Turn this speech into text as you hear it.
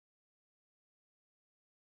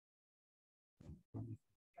Jen.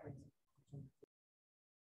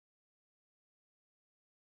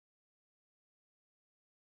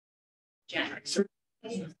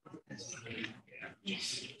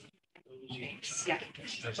 Yes. Yeah.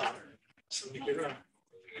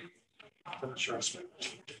 I'm not sure.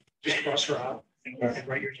 Just cross her out and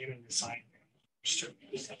write your name in the sign.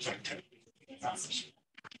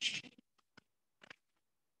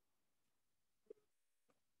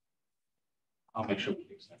 I'll make sure we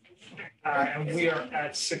fix that. And we are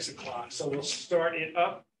at 6 o'clock, so we'll start it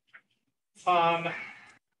up.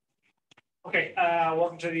 Okay,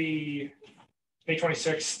 welcome to the May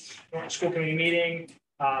 26th Norton School Committee meeting.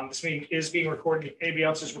 This meeting is being recorded. If anybody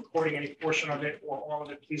else is recording any portion of it or all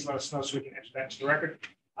of it, please let us know so we can enter that into the record.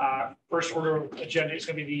 First order of agenda is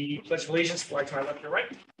going to be the Pledge of Allegiance. Flag to my left, your right.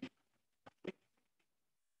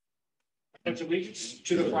 Pledge of allegiance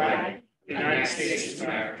to the flag of the United States of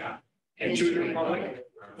America and to the republic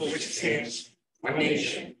for which it stands, one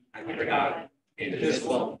nation, under God,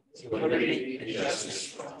 indivisible, with liberty and justice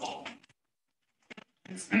for all.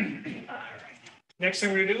 Next thing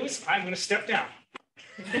we're going to do is I'm going to step down.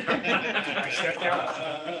 I step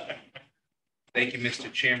down. Thank you,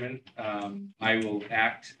 Mr. Chairman. I will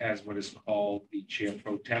act as what is called the chair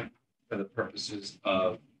pro temp for the purposes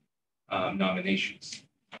of nominations.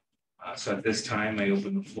 So at this time, I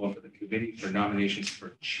open the floor for the committee for nominations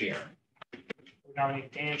for chair. We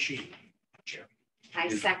nominate Dan Sheedy, chair. I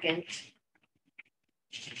second.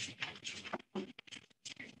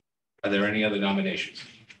 Are there any other nominations?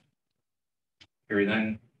 Hearing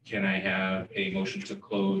none, can I have a motion to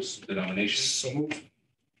close the nominations? So moved.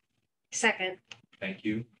 Second. Thank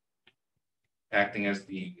you. Acting as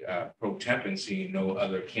the pro temp and seeing no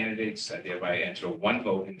other candidates, I thereby enter one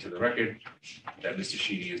vote into the record that Mr.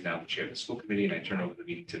 Sheedy is now the chair of the school committee, and I turn over the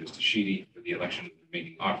meeting to Mr. Sheedy for the election of the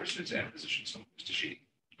remaining officers and positions. So, Mr. Sheedy.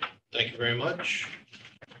 Thank you very much.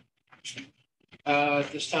 At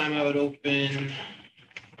this time, I would open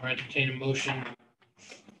or entertain a motion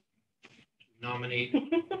to nominate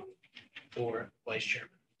for vice chairman.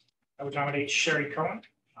 I would nominate Sherry Cohen,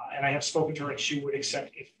 and I have spoken to her and she would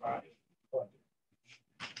accept if.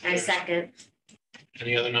 I second.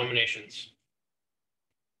 Any other nominations?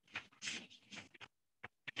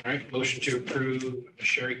 All right, motion to approve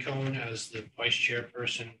Sherry Cohen as the vice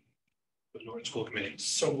chairperson for the Norton School Committee.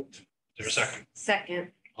 So moved. Is there a second? Second.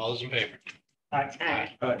 All those in favor? Aye.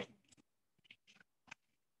 Aye.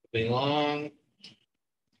 Moving along.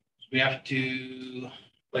 We have to,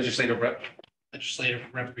 Legislative rep. legislative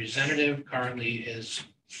representative currently is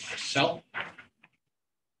myself.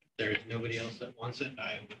 There is nobody else that wants it.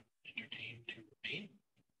 I would entertain to remain.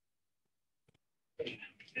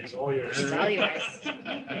 It's all yours. It's all yours.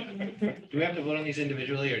 Do we have to vote on these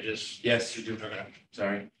individually or just? Yes, you do. Okay.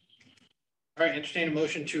 Sorry. All right, entertain a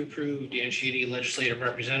motion to approve Dan Sheedy, legislative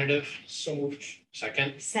representative. So moved.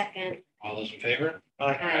 Second, Second. all those in favor?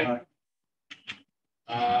 Aye.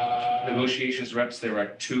 Negotiations reps, there are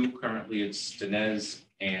two currently. It's Dinesh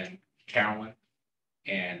and Carolyn,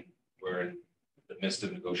 and we're in the midst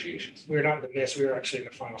of negotiations. We're not in the midst, we're actually in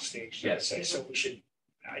the final stage. Yes. So we should,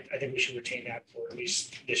 I think we should retain that for at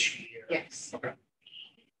least this year. Yes. All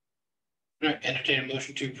right, entertain a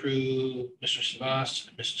motion to approve Mr. Savas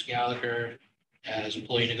and Mrs. Gallagher as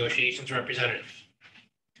employee negotiations representative.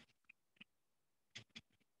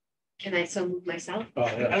 Can I so move myself?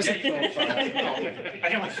 I was like, I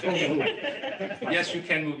don't like. Yes, you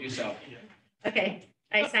can move yourself. Okay,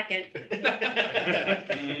 I second.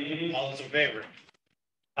 All those in favor?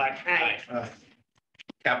 Aye. Aye.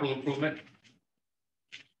 Capital improvement,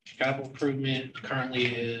 Capital improvement currently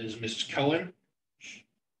is Mrs. Cohen.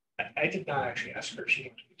 I did not actually ask her if she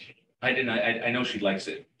wanted to continue. I didn't, I know she likes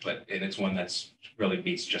it, but, and it's one that's really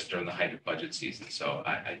meets just during the height of budget season. So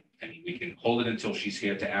I mean, we can hold it until she's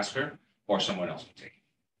here to ask her, or someone else will take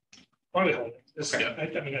it. Why don't we hold it? This, Okay.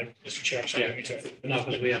 I mean, Mr. Chair, I'm sorry. Yeah. me too. No,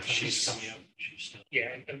 because we have, She's- she's coming up. She's still. Yeah,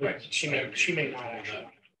 and Right. she may not actually.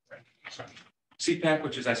 want it. Sorry. CPAC,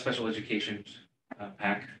 which is our special education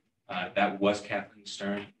PAC, that was Kathleen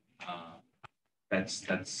Stern.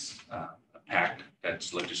 That's a PAC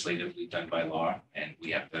that's legislatively done by law, and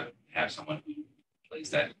we have to have someone who plays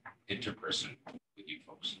that interperson with you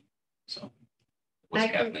folks. So, was I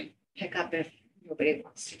can- Kathleen? Pick up if nobody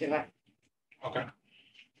wants to do it. Okay.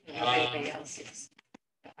 If anybody else is.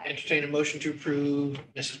 Entertain a motion to approve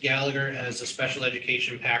Mrs. Gallagher as a special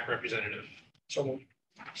education PAC representative. So moved.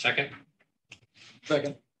 Second,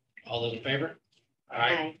 Second. all those in favor?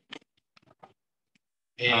 Aye.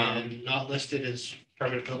 And not listed as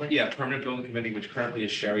permanent building? Yeah, permanent building committee, which currently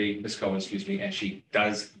is Sherry, Ms. Cohen, excuse me, and she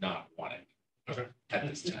does not want it. Okay. At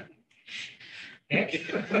this time. Nick?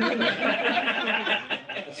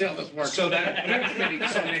 tell us work. So that committee,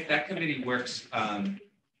 so Nick, that committee works,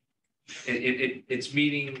 it's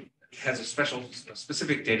meeting, has a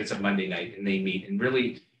specific date, it's a Monday night, and they meet, and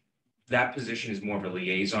really, that position is more of a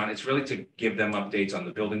liaison. It's really to give them updates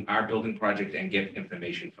on our building project and get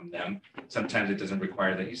information from them. Sometimes it doesn't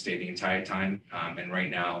require that you stay the entire time, and right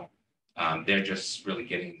now, they're just really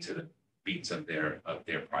getting to the beats of their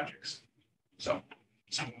projects. So.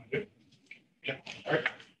 Someone good.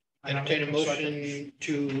 Entertain a motion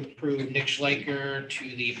to approve Nick Schleicher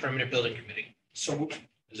to the Permanent Building Committee. So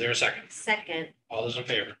Is there a second? Second. All those in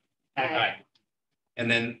favor? Aye.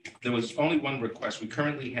 And then there was only one request. We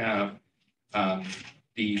currently have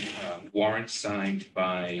the warrant signed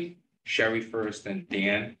by Sherry first and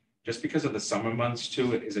Dan. Just because of the summer months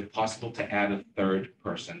to it, is it possible to add a third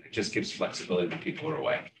person? It just gives flexibility when people are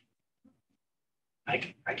away. I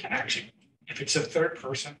can actually, if it's a third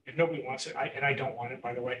person, if nobody wants it, and I don't want it,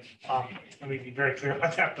 by the way, let me be very clear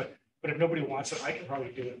about that, but if nobody wants it, I can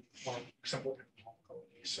probably do it more simple.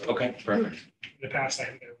 So Okay, perfect. in the past, I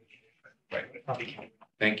haven't ever needed it, but I probably can.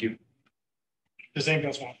 Thank you. Does anybody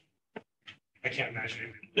else want? I can't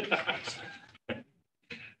imagine it.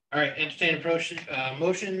 All right, entertain a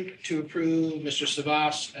motion to approve Mr.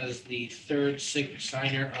 Savas as the third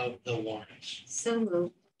signer of the warrants. So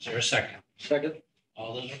moved. Is there a second? Second.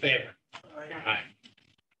 All those in favor? Aye.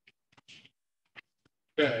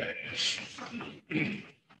 Okay.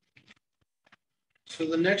 So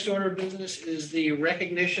the next order of business is the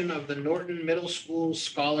recognition of the Norton Middle School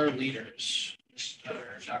Scholar Leaders.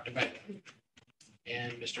 Dr. Beck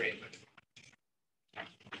and Mr. Avery.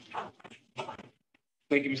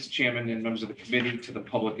 Thank you, Mr. Chairman, and members of the committee, to the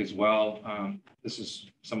public as well. This is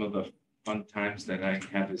some of the fun times that I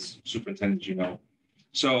have as superintendent, you know.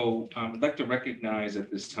 So I'd like to recognize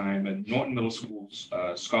at this time a Norton Middle School's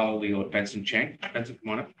scholar leader, Benson Chang. Benson,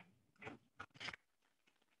 come on up.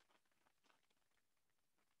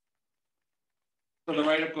 So the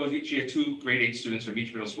write-up goes each year, 2 grade 8 students from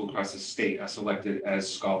each middle school across the state are selected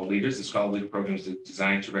as scholar leaders. The scholar leader program is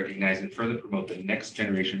designed to recognize and further promote the next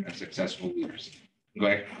generation of successful leaders.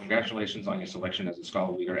 Congratulations on your selection as a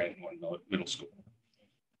scholar leader at Norton Middle School.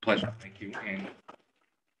 Pleasure. Thank you. And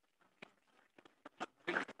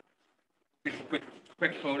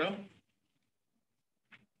quick photo.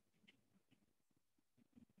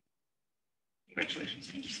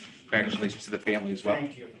 Congratulations. Congratulations to the family as well.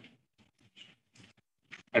 Thank you.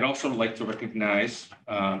 I'd also like to recognize,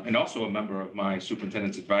 and also a member of my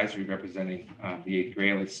superintendent's advisory representing the 8th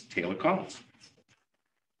graders, Taylor Collins.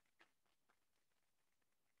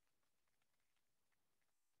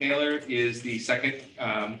 Taylor is the second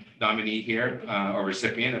nominee here, or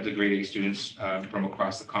recipient of the grade 8 students from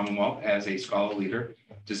across the Commonwealth as a scholar leader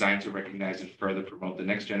designed to recognize and further promote the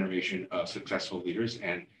next generation of successful leaders.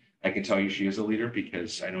 And I can tell you she is a leader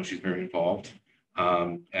because I know she's very involved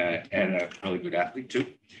and a really good athlete too.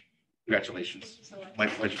 Congratulations. My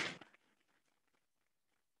pleasure.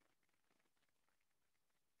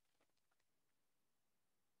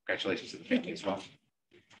 Congratulations to the family as well.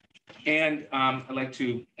 And I'd like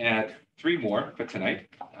to add 3 more for tonight.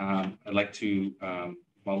 I'd like to,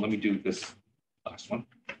 well, let me do this last one.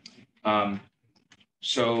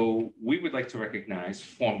 So we would like to recognize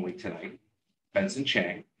formally tonight Benson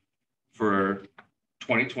Chang for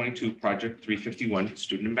 2022 Project 351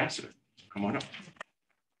 Student Ambassador. Come on up.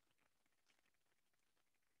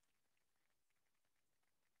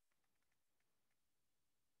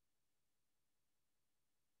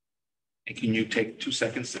 And can you take 2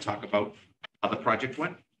 seconds to talk about how the project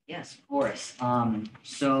went? Yes, of course.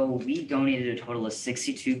 So we donated a total of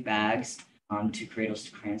 62 bags to Cradles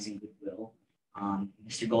to Crayons and Goodwill.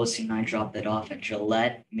 Mr. Goldstein and I dropped that off at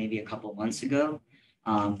Gillette maybe a couple months ago.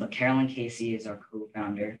 But Carolyn Casey is our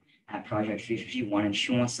co-founder at Project 351, and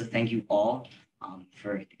she wants to thank you all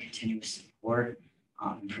for the continuous support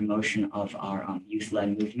and promotion of our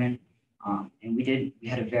youth-led movement. And we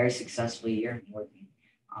had a very successful year, more than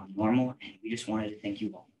normal, and we just wanted to thank you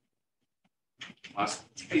all. Awesome.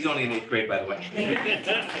 He's only in 8th grade, by the way.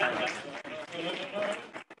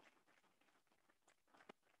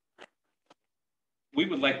 We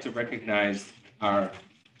would like to recognize our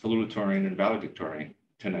salutatorian and valedictorian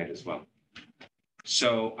tonight as well.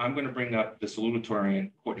 So I'm going to bring up the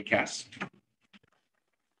salutatorian, Courtney Cass.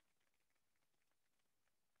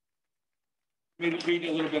 Let me read you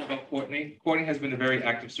a little bit about Courtney. Courtney has been a very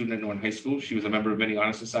active student at Norton High School. She was a member of many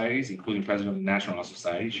honor societies, including president of the National Honor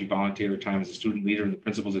Society. She volunteered her time as a student leader in the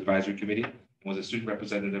Principal's Advisory Committee and was a student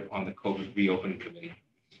representative on the COVID Reopening Committee.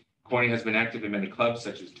 Courtney has been active in many clubs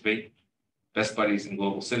such as Debate, Best Buddies, and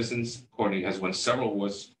Global Citizens. Courtney has won several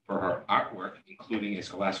awards for her artwork, including a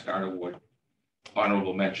Scholastic Art Award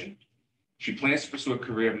honorable mention. She plans to pursue a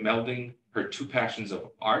career melding her two passions of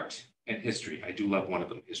art and history. I do love one of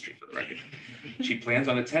them, history, for the record. She plans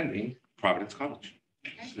on attending Providence College.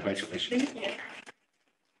 Congratulations.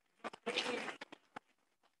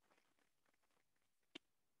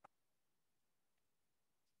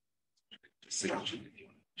 Signature, if you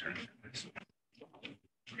want to turn it.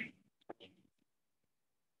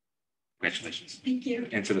 Congratulations. Thank you.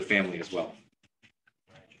 And to the family as well.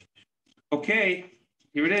 Okay,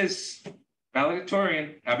 here it is.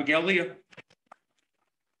 Valedictorian, Abigail Leah.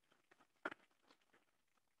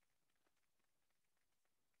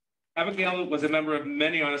 Abigail was a member of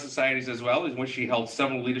many honor societies as well, in which she held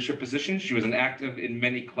several leadership positions. She was an active in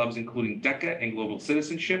many clubs, including DECA and Global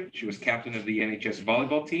Citizenship. She was captain of the NHS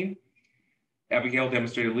volleyball team. Abigail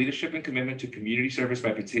demonstrated leadership and commitment to community service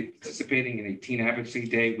by participating in a teen advocacy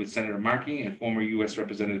day with Senator Markey and former U.S.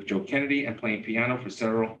 Representative Joe Kennedy, and playing piano for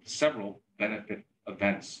several benefit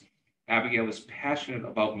events. Abigail is passionate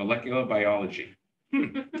about molecular biology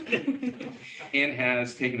and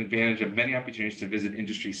has taken advantage of many opportunities to visit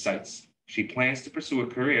industry sites. She plans to pursue a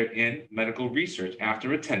career in medical research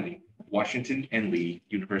after attending Washington and Lee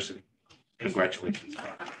University. Congratulations.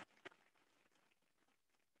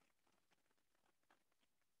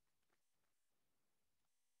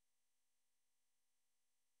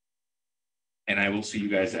 And I will see you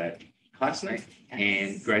guys at class night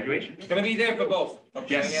and graduation. Gonna be there for both.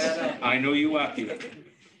 Yes, I know you are, Peter.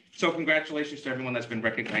 So congratulations to everyone that's been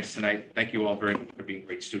recognized tonight. Thank you all very much for being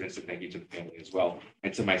great students, and thank you to the family as well,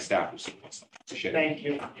 and to my staff who supports them. Appreciate it. Thank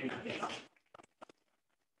you.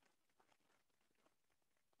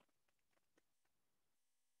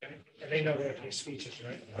 And they know they have to do speeches,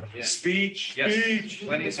 right? Yeah. Speech, yes,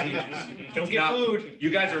 plenty of speeches. Don't get Now, food. You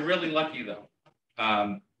guys are really lucky, though.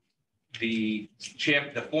 The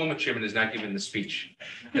former chairman is not giving the speech.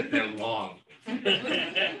 They're long.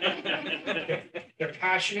 They're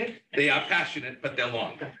passionate, They are passionate, but they're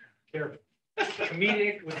long. they're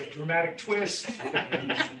comedic with a dramatic twist.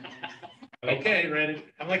 Okay. Ready?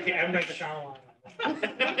 I'm like the M. Night Shyamalan.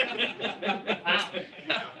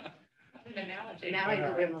 Now I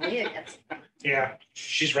know where Malia gets. Yeah,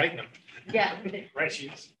 She's writing them. Yeah. right, she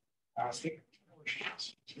is. Speaking. Where she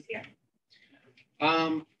is. She's here.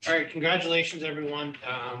 All right, congratulations, everyone.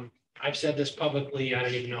 I've said this publicly, I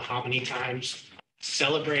don't even know how many times.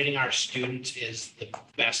 Celebrating our students is the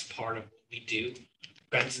best part of what we do.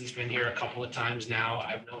 Benson's been here a couple of times now.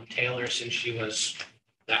 I've known Taylor since she was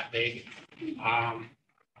that big.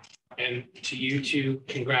 And to you two,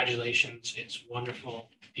 congratulations. It's wonderful,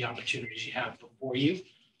 the opportunities you have before you.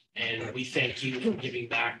 And we thank you for giving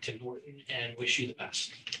back to Norton and wish you the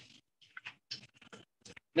best.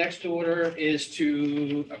 Next order is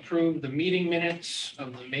to approve the meeting minutes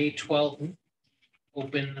of the May 12th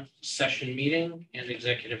open session meeting and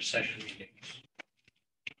executive session meetings.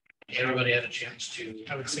 Everybody had a chance to.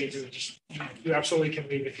 I would say to just, you absolutely can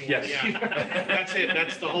leave if you want. Yes. Yeah, that's it.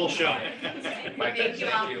 That's the whole show. Mike, Thank you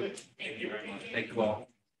all. Thank you very much. Thank you all.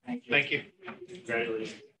 Thank you.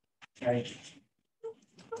 Congratulations.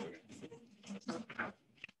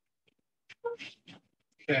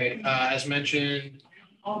 Okay, as mentioned,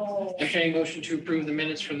 entertaining motion to approve the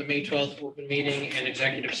minutes from the May 12th open meeting and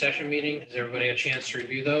executive session meeting. Has everybody had a chance to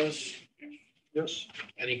review those? Yes.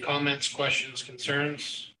 Any comments, questions,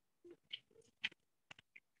 concerns?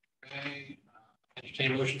 Okay,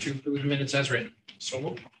 entertaining motion to approve the minutes as written. So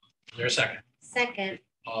moved. Is there a second? Second.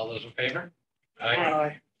 All those in favor?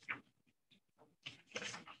 Aye.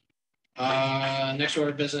 Next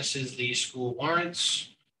order of business is the school warrants.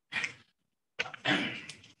 I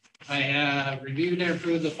have reviewed and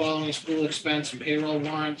approved the following school expense and payroll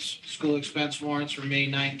warrants. School expense warrants for May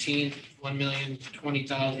 19th,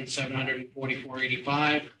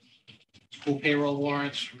 $1,020,744.85. School payroll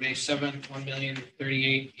warrants for May 7th,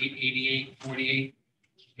 $1,038,888.48.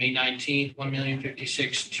 May 19th,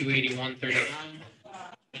 $1,056,281.39.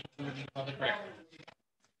 Public record.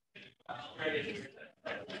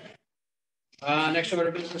 Next order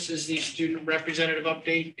of business is the student representative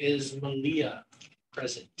update. Is Malia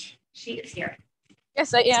present? She is here.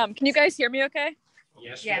 Yes, I am. Can you guys hear me okay?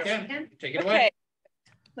 Yes, Yes, you you can. can. Take it away. Okay.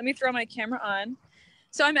 Let me throw my camera on.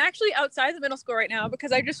 So I'm actually outside the middle school right now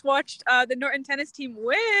because I just watched the Norton tennis team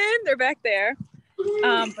win. They're back there.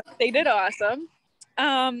 They did awesome.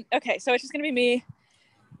 Okay, so it's just going to be me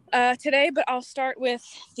today, but I'll start with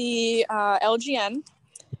the LGN.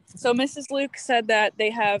 So Mrs. Luke said that they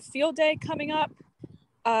have field day coming up.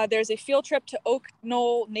 There's a field trip to Oak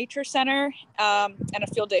Knoll Nature Center and a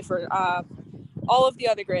field day for all of the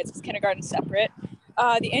other grades because kindergarten's separate.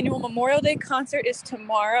 The annual Memorial Day concert is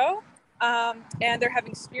tomorrow. and they're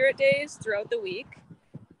having spirit days throughout the week.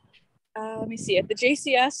 Let me see. At the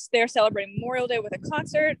JCS, they're celebrating Memorial Day with a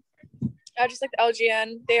concert. Just like the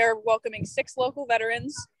LGN, they are welcoming 6 local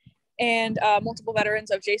veterans and multiple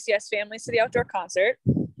veterans of JCS families to the outdoor concert.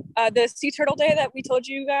 The Sea Turtle Day that we told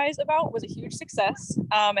you guys about was a huge success,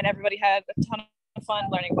 and everybody had a ton of fun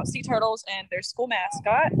learning about sea turtles and their school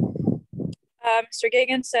mascot. Mr.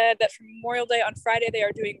 Gagan said that for Memorial Day on Friday, they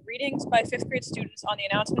are doing readings by 5th grade students on the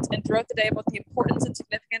announcements and throughout the day about the importance and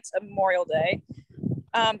significance of Memorial Day.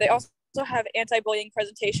 They also have anti-bullying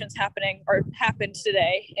presentations happened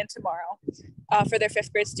today and tomorrow for their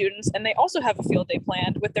 5th grade students. And they also have a field day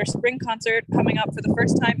planned with their spring concert coming up for the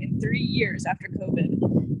first time in 3 years after COVID.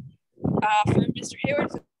 For Mr.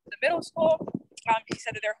 Hayward, for the middle school, he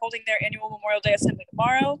said that they're holding their annual Memorial Day assembly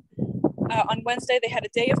tomorrow. On Wednesday, they had a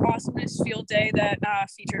Day of Awesomeness field day that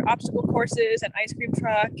featured obstacle courses, an ice cream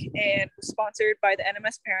truck, and was sponsored by the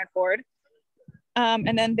NMS Parent Board.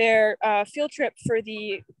 And then their field trip for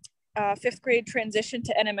the 5th grade transition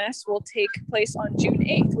to NMS will take place on June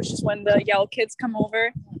 8th, which is when the Yale kids come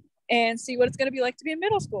over and see what it's going to be like to be in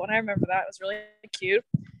middle school. And I remember that. It was really cute.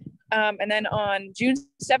 And then on June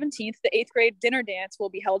 17th, the 8th grade dinner dance will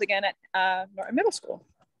be held again at Norton Middle School.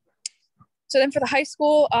 So then for the high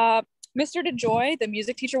school, Mr. DeJoy, the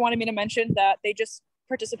music teacher, wanted me to mention that they just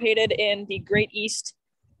participated in the Great East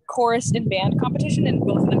chorus and band competition, and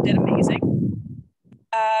both of them did amazing.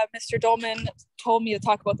 Mr. Dolman told me to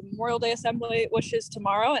talk about the Memorial Day Assembly, which is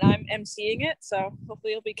tomorrow, and I'm emceeing it, so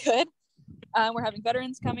hopefully it'll be good. We're having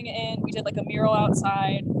veterans coming in. We did like a mural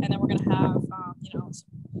outside, and then we're gonna have, some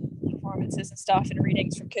performances and stuff and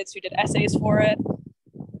readings from kids who did essays for it.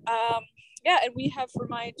 Yeah, and we have, for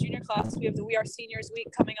my junior class, we have the We Are Seniors Week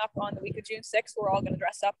coming up on the week of June 6th. We're all going to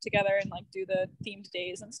dress up together and like do the themed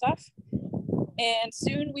days and stuff. And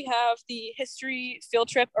soon we have the history field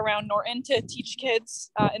trip around Norton to teach kids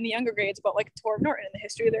in the younger grades about like a tour of Norton and the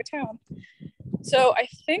history of their town. So I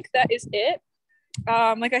think that is it.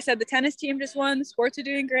 Like I said, the tennis team just won. The sports are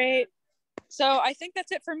doing great. So I think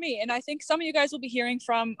that's it for me. And I think some of you guys will be hearing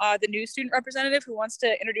from the new student representative who wants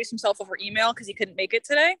to introduce himself over email because he couldn't make it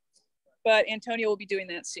today. But Antonio will be doing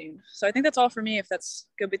that soon. So I think that's all for me, if that's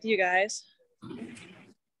good with you guys.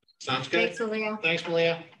 Sounds good. Thanks, Malia. Thanks,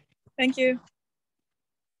 Malia. Thank you.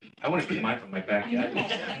 I want to do mine from my backyard.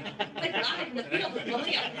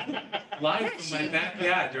 Live from my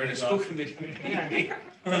backyard during a school committee meeting.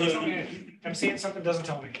 I'm seeing something doesn't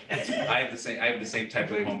tell me. I have the same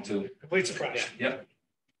type of home too. Complete surprise. Yep.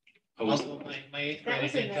 Also, my 8th grader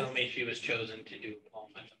did tell me she was chosen to do all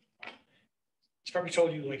my. It's probably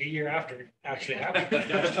told you like a year after it actually happened.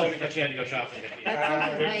 I was told me that she had to go shopping.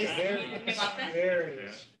 That's nice. There it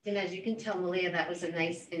is. And as you can tell, Malia, that was a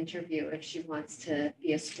nice interview if she wants to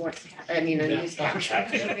be a a newscaster.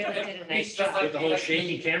 She really did a nice job. With the whole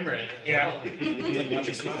shaky camera. Yeah.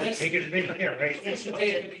 Take it here, right? Yes, she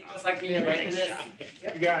did. Just like me, right?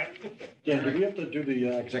 You got it. Yeah, did we have to do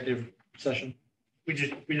the executive session? We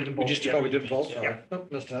did them both. Oh, we did both? Sorry. Yeah. Oh,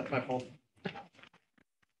 missed that, my fault.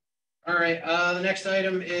 All right, the next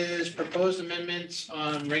item is proposed amendments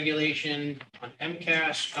on regulation on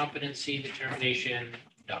MCAS competency determination.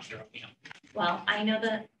 Dr. O'Neill. Well, I know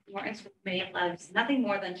that Norton School Committee loves nothing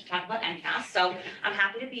more than to talk about MCAS, so I'm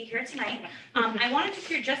happy to be here tonight. I wanted to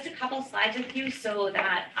share just a couple slides with you so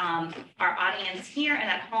that our audience here and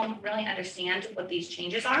at home really understand what these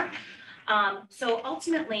changes are. So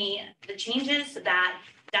ultimately, the changes that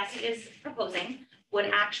DESE is proposing would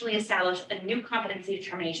actually establish a new competency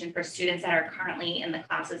determination for students that are currently in the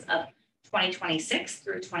classes of 2026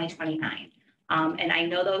 through 2029. And I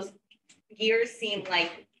know those years seem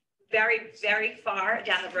like very, very far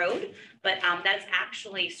down the road, but that's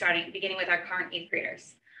actually beginning with our current 8th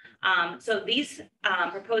graders. So these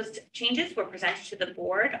proposed changes were presented to the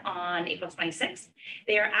board on April 26th.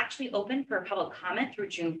 They are actually open for public comment through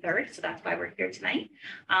June 3rd. So that's why we're here tonight.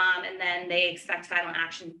 And then they expect final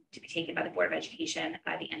action to be taken by the Board of Education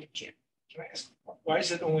by the end of June. Can I ask, why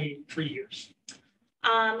is it only 3 years?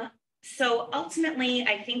 So ultimately,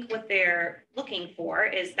 I think what they're looking for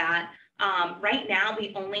is that right now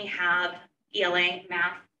we only have ELA,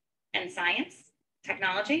 math, and science.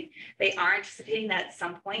 Technology. They are anticipating that at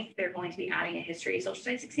some point they're going to be adding a history social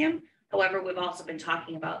studies exam. However, we've also been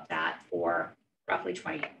talking about that for roughly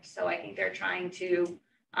 20 years. So I think they're trying to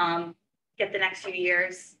get the next few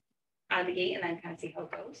years out of the gate and then kind of see how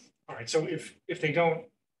it goes. All right, so if they don't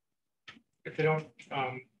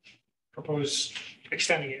propose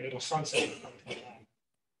extending it, it'll sunset.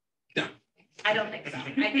 I don't think so.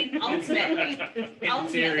 I think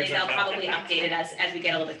ultimately they'll probably update it as we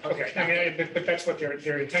get a little bit closer. Okay, I mean, but that's what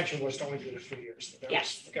their intention was to only do the 3 years.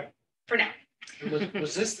 Yes. Okay. For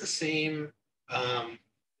Was this the same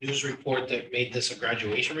news report that made this a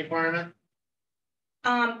graduation requirement?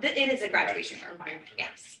 It is a graduation requirement,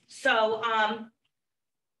 yes. So, I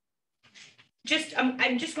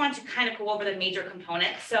just want to kind of go over the major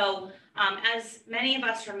components. So, as many of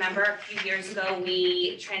us remember, a few years ago,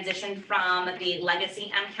 we transitioned from the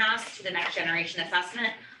legacy MCAS to the next generation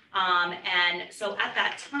assessment. And so at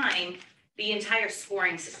that time, the entire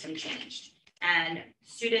scoring system changed. And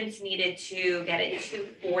students needed to get it to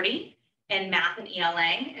 40 in math and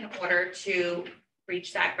ELA in order to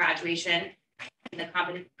reach that graduation in the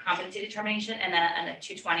competency determination, and a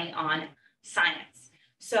 220 on science.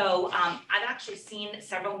 So I've actually seen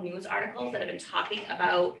several news articles that have been talking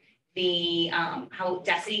about the how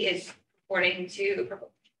DESE is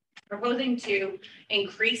proposing to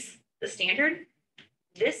increase the standard.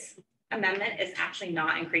 This amendment is actually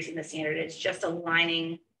not increasing the standard. It's just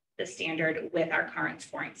aligning the standard with our current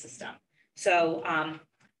scoring system. So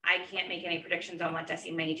I can't make any predictions on what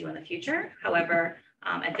DESE may do in the future. However,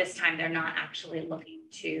 at this time, they're not actually looking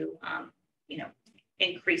to,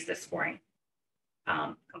 increase the scoring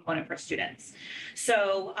component for students.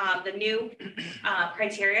 So the new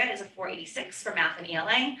criteria is a 486 for math and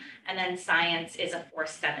ELA, and then science is a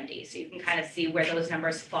 470. So you can kind of see where those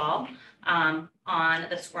numbers fall on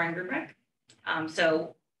the scoring rubric.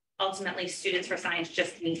 So ultimately, students for science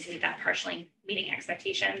just need to meet that partially meeting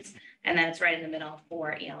expectations, and then it's right in the middle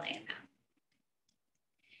for ELA and math.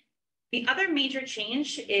 The other major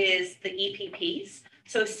change is the EPPs.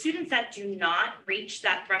 So students that do not reach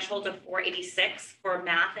that threshold of 486 for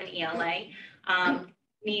math and ELA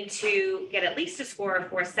need to get at least a score of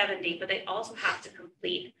 470, but they also have to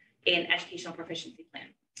complete an educational proficiency plan.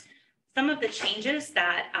 Some of the changes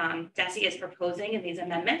that DESE is proposing in these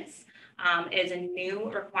amendments is a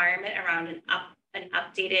new requirement around an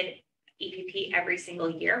updated EPP every single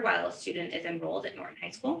year while a student is enrolled at Norton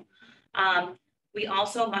High School. We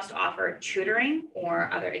also must offer tutoring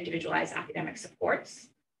or other individualized academic supports,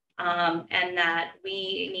 and that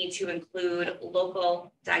we need to include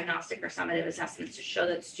local diagnostic or summative assessments to show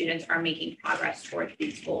that students are making progress towards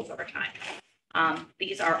these goals over time.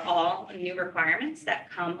 These are all new requirements that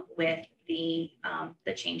come with the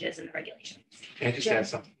changes in the regulations. Can I just add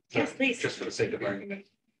something? Yes, please. Just for the sake of argument.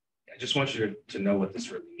 I just want you to know what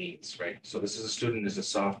this really means, right? So this is a student is a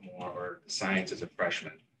sophomore or science is a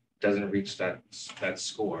freshman, doesn't reach that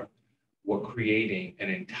score. We're creating an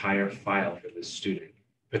entire file for this student,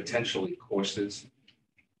 potentially courses.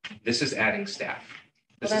 This is adding staff.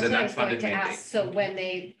 This is an unfunded mandate. So when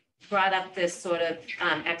they brought up this sort of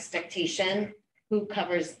expectation, who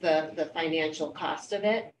covers the financial cost of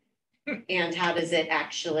it? And how does it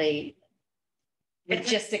actually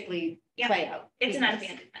logistically play out? It's an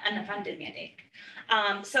unfunded mandate.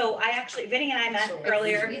 So I actually, Vinny and I met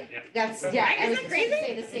earlier. That's, Isn't I was that going to crazy?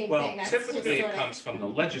 say the same Well, thing. That's just typically it sort of- comes from the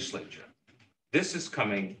legislature. This is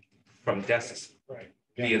coming from DESE Right.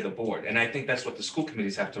 via the board. And I think that's what the school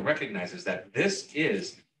committees have to recognize is that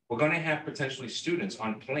we're going to have potentially students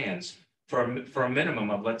on plans for a minimum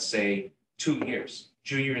of, let's say, 2 years,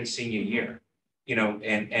 junior and senior year.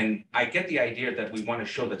 And I get the idea that we want to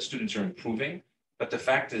show that students are improving, but the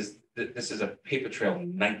fact is that this is a paper trail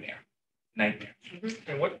nightmare.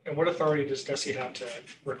 And what authority does DESE have to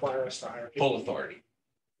require us to hire people? Full authority.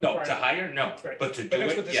 No, to hire, no, Right. but to do But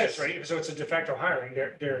that's what it, this yes. is, right? So it's a de facto hiring.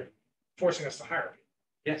 They're forcing us to hire people.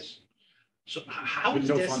 Yes. So how With is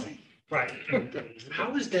no this, funding. Right.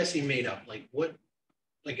 how is DESE made up? Like what,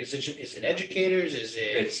 like is it educators? Is it?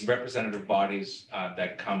 It's representative bodies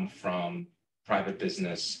that come from private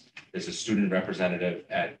business. There's a student representative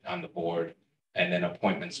on the board, and then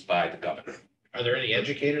appointments by the governor. Are there any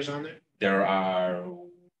educators on there? There are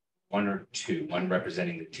one or two, one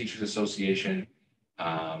representing the Teachers Association.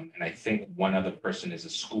 And I think one other person is a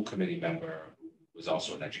school committee member who was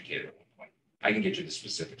also an educator at one point. I can get you the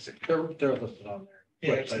specifics. They're listed on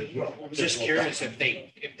Yeah, their website as well. I'm just curious if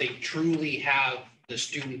they truly have the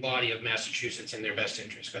student body of Massachusetts in their best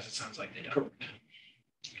interest, because it sounds like they don't.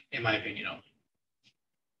 In my opinion,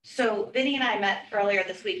 So Vinny and I met earlier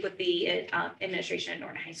this week with the administration at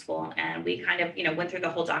Norton High School, and we kind of, went through the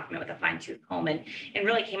whole document with a fine tooth comb and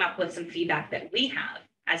really came up with some feedback that we have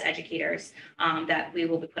as educators that we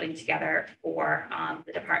will be putting together for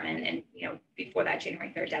the department and, before that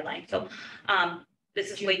January 3rd deadline. So this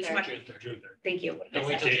is way too much. Thank you. don't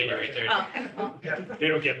wait till January 3rd. Oh, well, Yeah, they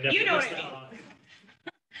don't get. You know what I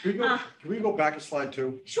mean. Can we go back a slide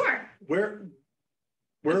too? Sure. Where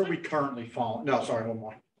are we currently falling? No, sorry, one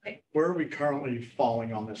more. Okay. Where are we currently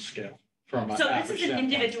falling on this scale from? an So this average is an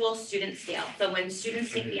standpoint? individual student scale. So when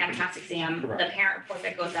students take the MCAS exam, the Correct. parent report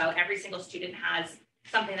that goes out, every single student has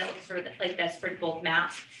something that looks sort of like this for both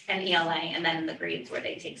math and ELA, and then the grades where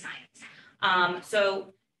they take science.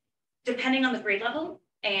 So depending on the grade level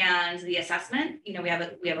and the assessment, you know, we have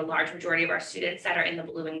a large majority of our students that are in the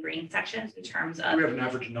blue and green sections in terms Do of, we have an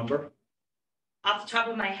average number? off the top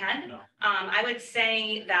of my head, No. I would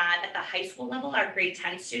say that at the high school level, our grade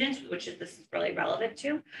 10 students, this is really relevant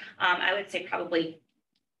to, I would say probably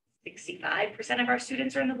 65% of our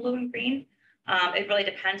students are in the blue and green. It really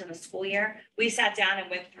depends on the school year. We sat down and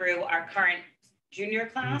went through our current junior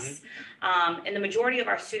class. And the majority of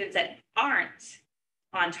our students that aren't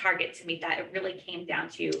on target to meet that, it really came down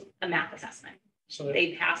to a math assessment. So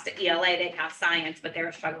They passed ELA, they passed science, but they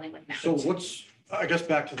were struggling with math. So what's, I guess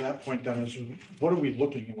back to that point then is what are we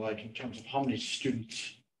looking like in terms of how many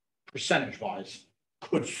students percentage wise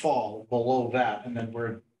could fall below that? And then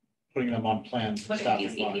we're putting them on plans. What are staffing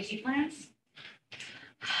these wise. EPG plans?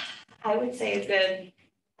 I would say a good,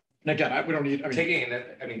 And again, we don't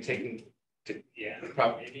need, yeah,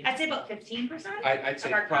 probably, I'd say about 15% I'd of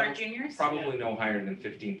say our current probably, juniors. probably no higher than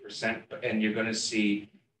 15%, and you're gonna see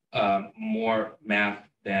more math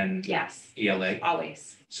than Yes, ELA.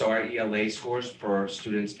 always. So our ELA scores for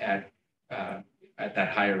students at that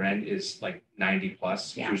higher end is like 90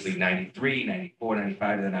 plus, Yes. usually 93, 94,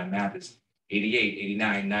 95, and then our math is 88,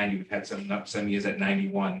 89, 90. We've had some years at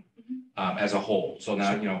 91 as a whole. So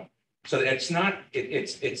now, you know, so it's not,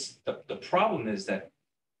 it's the problem is that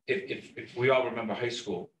if we all remember high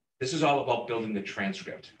school, this is all about building the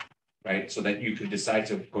transcript, right? So that you can decide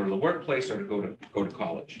to go to the workplace or to go to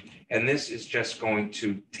college. And this is just going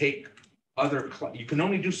to take you can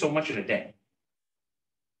only do so much in a day.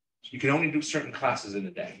 You can only do certain classes in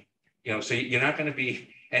a day. You know, so you're not going to be,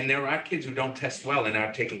 and there are kids who don't test well and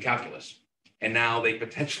are taking calculus. And now they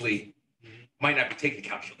potentially might not be taking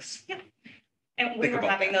calculus. And we Think were about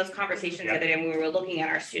having those conversations the other day when we were looking at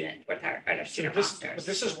our student, with our student But rosters.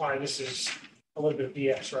 this is why this is a little bit of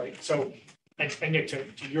BS, right? So, and Nick, to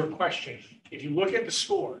your question, if you look at the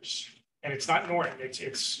scores, and it's not Norton,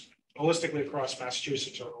 it's holistically across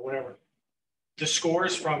Massachusetts or whatever. The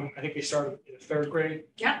scores from, I think they started in the third grade.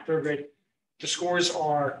 Yeah. Third grade, the scores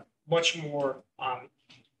are much more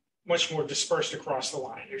dispersed across the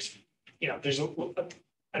line. There's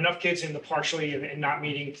enough kids in the partially and not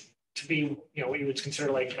meeting to be, what you would consider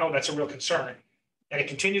like, oh, that's a real concern. And it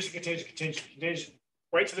continues right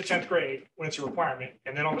to the 10th grade when it's a requirement.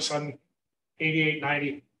 And then all of a sudden, 88,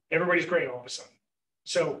 90, everybody's great all of a sudden.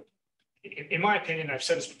 So in my opinion, I've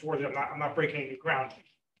said this before, that I'm not breaking any new ground.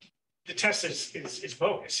 The test is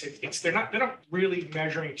bogus. They're not really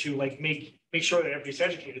measuring to like make sure that everybody's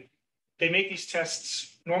educated. They make these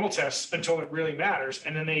tests, normal tests, until it really matters.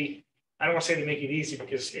 And then I don't want to say they make it easy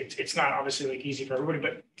because it's not obviously like easy for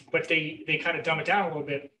everybody, but they kind of dumb it down a little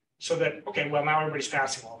bit so that, okay, well, now everybody's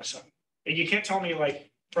passing all of a sudden. And you can't tell me like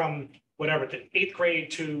from whatever, the 8th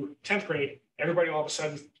grade to 10th grade, everybody all of a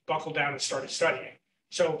sudden buckled down and started studying.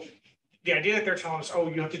 So the idea that they're telling us, oh,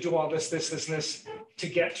 you have to do all this, and this to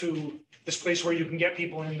get to this place where you can get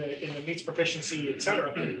people in the meets proficiency, et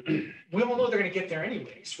cetera. We all know they're going to get there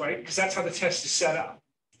anyways, right? Because that's how the test is set up.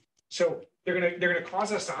 So they're going to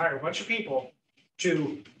cause us to hire a bunch of people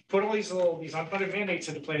to put all these unfunded mandates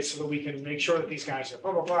into place so that we can make sure that these guys are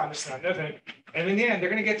blah, blah, blah, and this, and that, nothing. And in the end, they're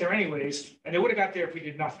going to get there anyways, and they would have got there if we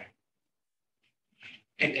did nothing.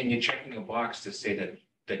 And you're checking a box to say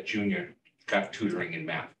that junior got tutoring in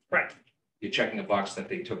math. Right. You're checking a box that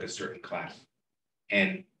they took a certain class.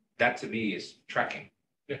 And that to me is tracking.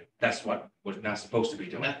 Yeah. That's what we're not supposed to be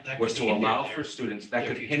doing. That Was could to hinder allow their- for students, that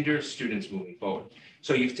could hinder students moving forward.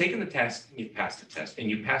 So you've taken the test, and you've passed the test, and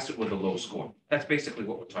you passed it with a low score. That's basically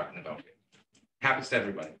what we're talking about here. Happens to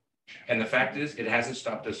everybody. And the fact is, it hasn't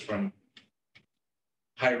stopped us from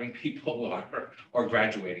hiring people or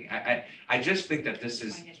graduating. I just think that this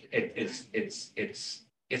is,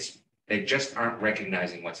 they just aren't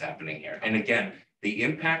recognizing what's happening here. And again, the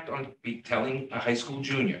impact on telling a high school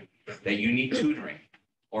junior that you need tutoring,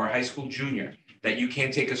 or a high school junior that you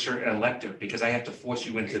can't take a certain elective because I have to force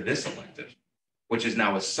you into this elective, which is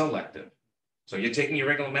now a selective. So you're taking your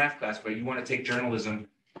regular math class, but you want to take journalism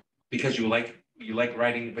because you like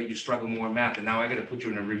writing, but you struggle more in math. And now I got to put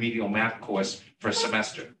you in a remedial math course for a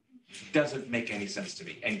semester. Doesn't make any sense to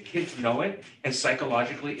me. And kids know it. And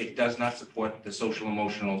psychologically, it does not support the social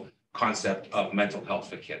emotional concept of mental health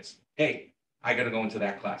for kids. Hey, I got to go into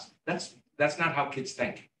that class. That's not how kids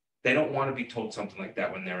think. They don't want to be told something like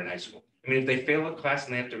that when they're in high school. I mean, if they fail a class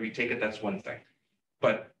and they have to retake it, that's one thing.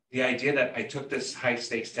 But the idea that I took this high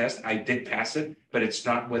stakes test, I did pass it, but it's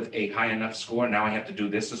not with a high enough score. Now I have to do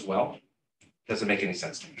this as well. Doesn't make any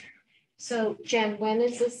sense to me. So Jen, when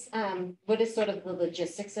is this, what is sort of the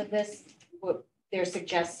logistics of this? they're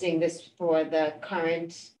suggesting this for the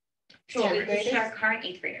current So 10th this is our graders? current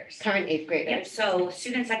eighth graders. Current eighth Yep, graders. so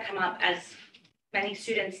students that come up, as many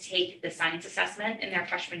students take the science assessment in their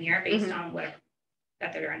freshman year based on whatever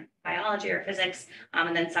that they're in biology or physics,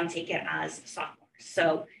 and then some take it as sophomores.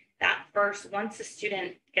 So that first, once a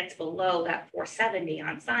student gets below that 470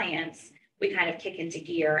 on science, we kind of kick into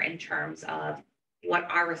gear in terms of what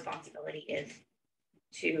our responsibility is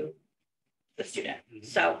to the student.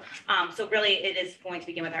 So, so really it is going to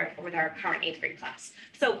begin with our current eighth grade class.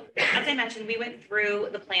 So as I mentioned, we went through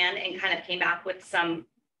the plan and kind of came back with some,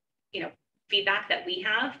 feedback that we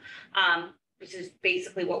have, which is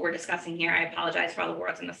basically what we're discussing here. I apologize for all the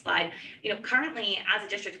words on the slide. Currently as a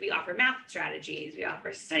district, we offer math strategies, we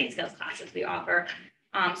offer study skills classes, we offer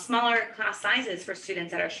smaller class sizes for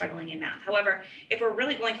students that are struggling in math. However, if we're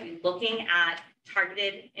really going to be looking at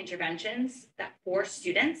targeted interventions that for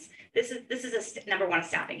students, this is number one, a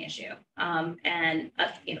staffing issue, and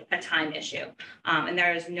a time issue, and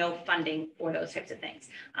there is no funding for those types of things.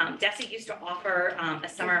 DESE used to offer a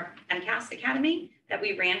summer MCAS academy that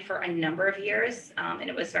we ran for a number of years, and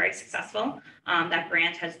it was very successful. That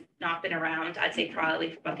grant has not been around, I'd say probably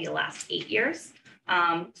for about the last 8 years.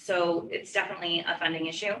 So it's definitely a funding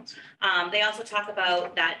issue. They also talk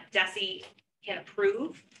about that DESE can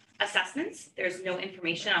approve assessments. There's no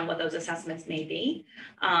information on what those assessments may be.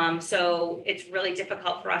 So it's really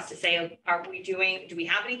difficult for us to say, do we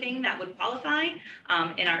have anything that would qualify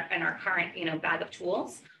in our current, bag of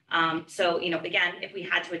tools? So, again, if we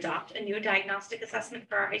had to adopt a new diagnostic assessment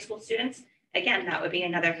for our high school students, again, that would be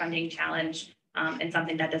another funding challenge, and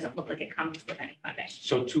something that doesn't look like it comes with any funding.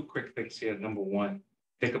 So two quick things here. Number one,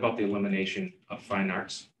 think about the elimination of fine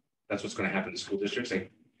arts. That's what's going to happen in school districts.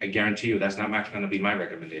 I guarantee you that's not going to be my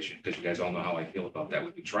recommendation, because you guys all know how I feel about that.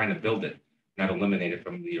 We'd be trying to build it, not eliminate it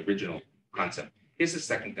from the original concept. Here's the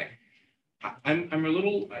second thing. I'm a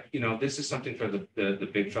little, this is something for the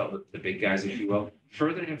big fella, the big guys, if you will.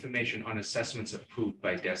 Further information on assessments approved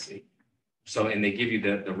by DESE. So, and they give you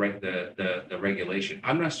the regulation.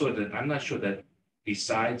 I'm not sure that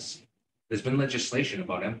besides, there's been legislation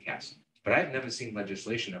about MCAS, but I've never seen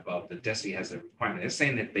legislation about the DESE has a requirement. It's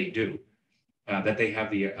saying that they do. That they have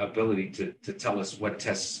the ability to tell us what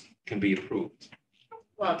tests can be approved.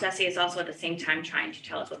 Well, DESE is also at the same time trying to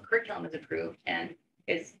tell us what curriculum is approved and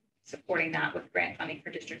is supporting that with grant funding for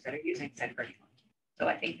districts that are using said curriculum. So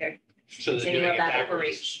I think they're continuing doing it that backwards.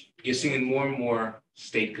 overreach. You're seeing more and more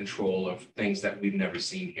state control of things that we've never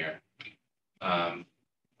seen here. By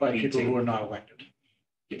people who are not elected.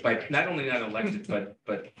 By not only not elected,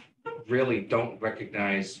 but really don't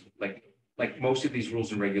recognize, like most of these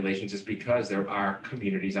rules and regulations is because there are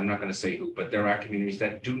communities, I'm not going to say who, but there are communities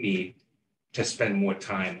that do need to spend more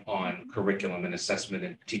time on curriculum and assessment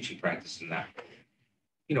and teaching practice and that.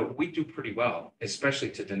 We do pretty well, especially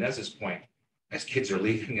to Dinez's point, as kids are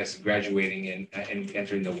leaving us, graduating and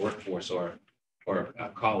entering the workforce or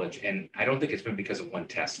college. And I don't think it's been because of one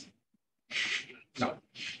test. No.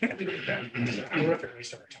 Terrific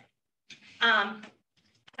research.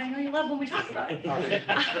 I know you love when we talk about it.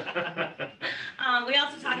 We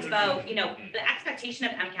also talked about, the expectation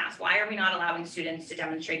of MCAS. Why are we not allowing students to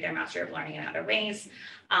demonstrate their mastery of learning in other ways?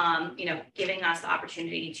 Giving us the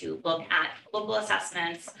opportunity to look at local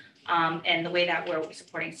assessments, and the way that we're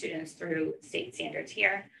supporting students through state standards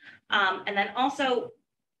here. And then also,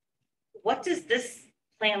 what does this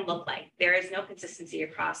plan look like? There is no consistency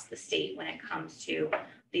across the state when it comes to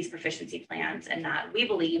these proficiency plans, and that we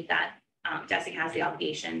believe that DESE has the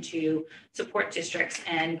obligation to support districts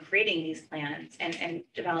in creating these plans and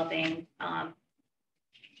developing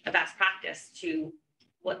a best practice to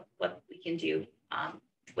what we can do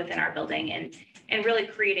within our building and really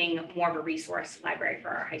creating more of a resource library for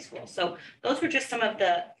our high school. So those were just some of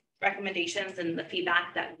the recommendations and the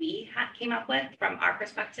feedback that we came up with from our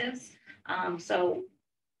perspectives. So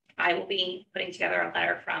I will be putting together a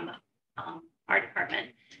letter from our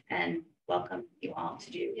department and welcome you all to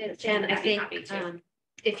do. Jen, I I'd be think happy to.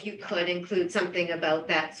 if you could include something about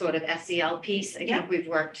that sort of SEL piece, I Yeah. think we've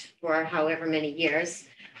worked for however many years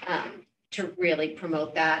to really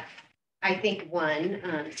promote that. I think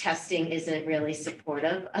testing isn't really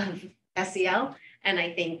supportive of SEL. And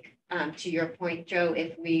I think to your point, Joe,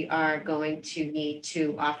 if we are going to need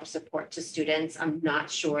to offer support to students, I'm not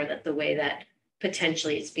sure that the way that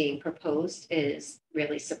potentially it's being proposed is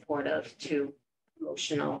really supportive to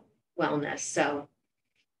emotional wellness. So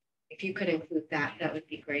if you could include that, that would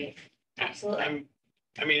be great. Absolutely.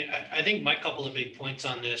 I think my couple of big points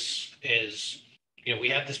on this is, we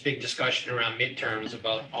had this big discussion around midterms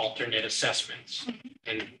about alternate assessments.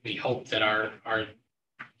 And we hope that our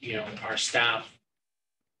staff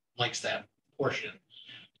likes that portion.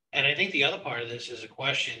 And I think the other part of this is a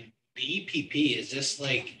question, the EPP, is this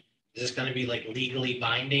going to be like legally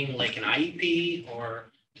binding, like an IEP,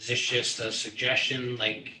 or is this just a suggestion,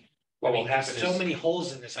 like? What will there's happen so is- many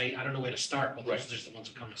holes in this, I don't know where to start, but those Right. are just the ones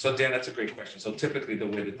that come. So Dan, that's a great question. So typically the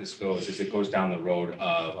way that this goes is it goes down the road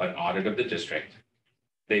of an audit of the district.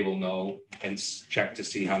 They will know and check to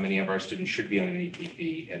see how many of our students should be on an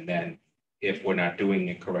EPP. And then if we're not doing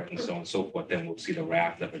it correctly, so on and so forth, then we'll see the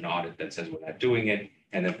raft of an audit that says we're not doing it.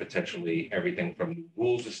 And then potentially everything from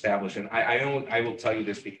rules established. And I will tell you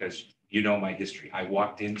this because you know my history. I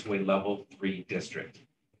walked into a level 3 district,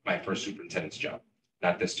 my first superintendent's job,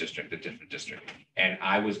 not this district, a different district. And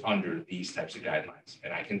I was under these types of guidelines.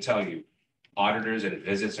 And I can tell you, auditors and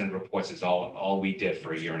visits and reports is all we did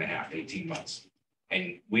for a year and a half, 18 months.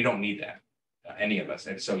 And we don't need that, any of us.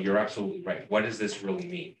 And so you're absolutely right. What does this really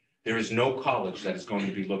mean? There is no college that is going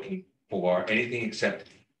to be looking for anything except,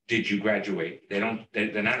 did you graduate? They're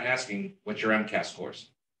not asking what's your MCAS scores.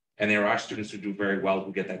 And there are students who do very well,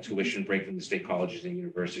 who get that tuition break from the state colleges and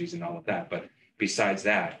universities and all of that. But besides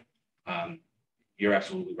that, you're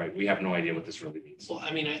absolutely right. We have no idea what this really means. Well,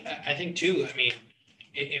 I mean, I think too, I mean,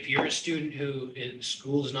 if you're a student who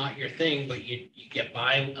school is not your thing, but you get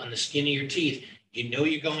by on the skin of your teeth, you know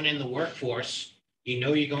you're going in the workforce, you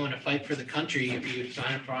know you're going to fight for the country if you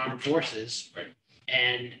sign up for armed forces. Right.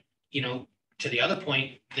 And, you know, to the other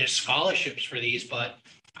point, there's scholarships for these, but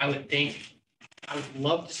I would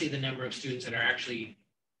love to see the number of students that are actually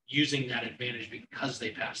using that advantage because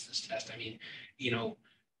they passed this test. I mean, you know,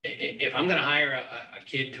 if I'm going to hire a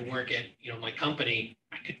kid to work at, you know, my company,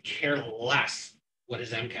 I could care less what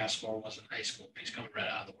his MCAS score was in high school. He's coming right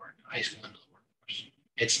out of the high school into the workforce.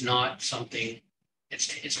 It's not something,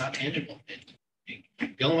 it's not tangible.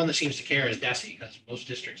 The only one that seems to care is DESE, because most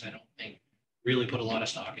districts, I don't think, really put a lot of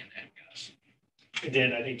stock in MCAS. And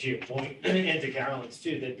then I think to your point, and to Carolyn's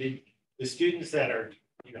too, that the students that are,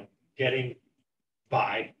 you know, getting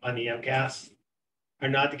by on the MCAS are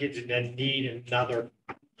not the kids that then need another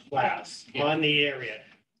class on the area.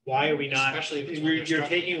 Why are we not? Especially if it's when they're You're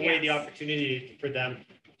taking away the Yes. opportunity for them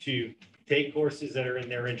to take courses that are in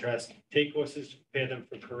their interest, take courses to prepare them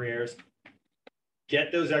for careers,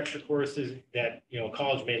 get those extra courses that, you know,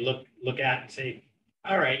 college may look at and say,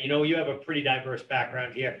 all right, you know, you have a pretty diverse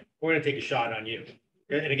background here. We're going to take a shot on you.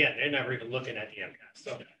 And again, they're never even looking at the MCAS.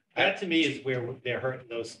 So that to me is where they're hurting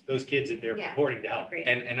those kids that they're Yeah. purporting to help. Great.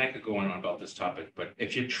 And I could go on about this topic, but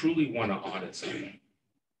if you truly want to audit something,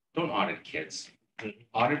 don't audit kids.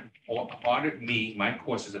 Audit me, my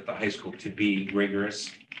courses at the high school to be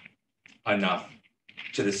rigorous enough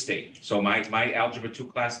to the state. So my Algebra 2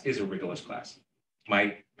 class is a rigorous class.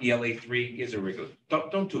 My ELA 3 is a rigorous.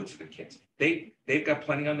 Don't do it to the kids. They've got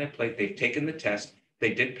plenty on their plate. They've taken the test.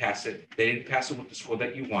 They did pass it. They didn't pass it with the score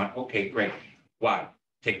that you want. Okay, great. Why?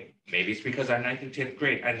 Maybe it's because I'm 9th and 10th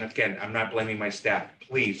grade. And again, I'm not blaming my staff.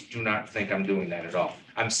 Please do not think I'm doing that at all.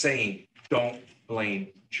 I'm saying don't blame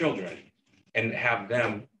children and have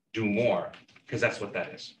them do more, because that's what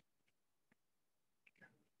that is.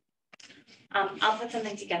 I'll put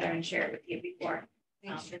something together and share it with you before.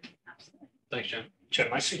 Thanks. Absolutely. Thanks, Jen. Jen,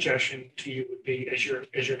 my suggestion to you would be, as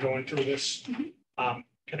you're going through this,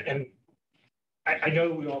 and I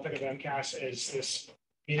know we all think of MCAS as this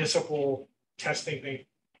municipal testing thing.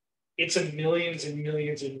 It's a millions and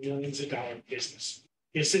millions and millions of dollar business.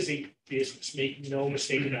 This is a business, make no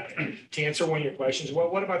mistake about it. To answer one of your questions,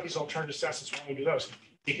 well, what about these alternative assessments? Why don't we do those?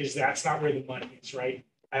 Because that's not where the money is, right?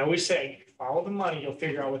 I always say, follow the money, you'll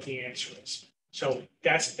figure out what the answer is. So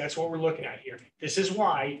that's what we're looking at here. This is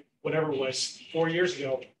why, whatever it was 4 years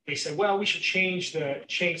ago, they said, well, we should change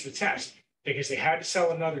the test, because they had to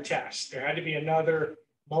sell another test. There had to be another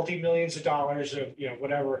multi-millions of dollars of, you know,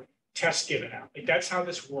 whatever test given out. Like, that's how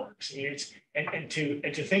this works. I mean, it's, and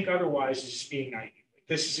to think otherwise is just being naive.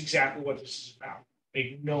 This is exactly what this is about.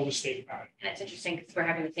 Make no mistake about it. And it's interesting because we're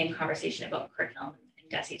having the same conversation about curriculum and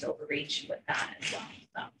DESE's overreach with that as well.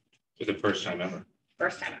 So For the first time ever.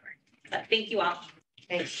 first time ever. But thank you all.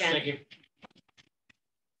 Thanks, Jen. Thank you.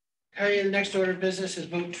 Okay, the next order of business is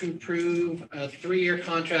vote to approve a 3-year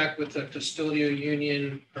contract with the custodial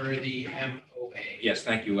union per the MOA. Yes,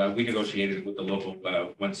 thank you. We negotiated with the local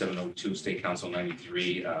 1702 State Council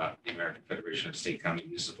 93, the American Federation of State County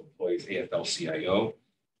Municipal Employees, AFL-CIO,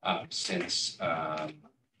 since I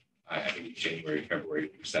believe January, February,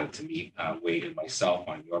 we decided to meet Wade and myself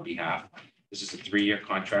on your behalf. This is a 3-year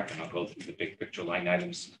contract, and I'll go through the big picture line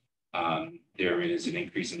items. There is an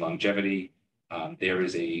increase in longevity. There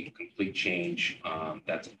is a complete change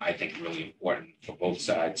that's, I think, really important for both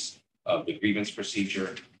sides of the grievance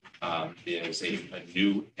procedure. There's a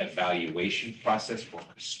new evaluation process for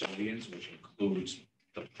custodians, which includes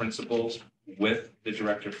the principals with the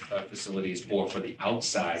director of facilities, or for the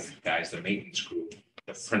outside guys, the maintenance crew,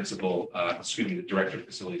 the the director of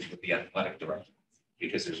facilities with the athletic director,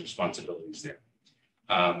 because there's responsibilities there.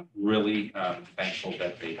 Really thankful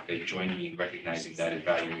that they joined me in recognizing that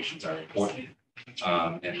evaluations are important.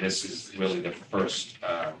 And this is really the first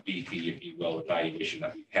BP, if you will, evaluation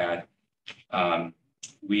that we've had.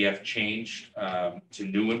 We have changed to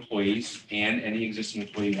new employees, and any existing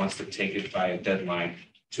employee wants to take it by a deadline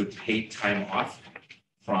to paid time off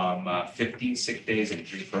from 15 sick days and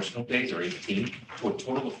 3 personal days, or 18, to a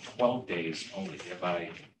total of 12 days only, thereby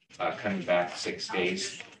coming back 6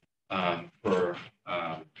 days per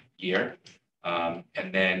year.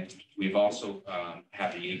 And then we've also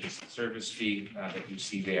have the agency service fee that you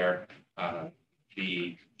see there.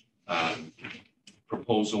 The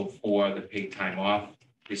proposal for the paid time off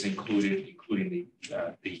is including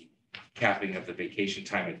the capping of the vacation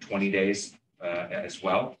time at 20 days as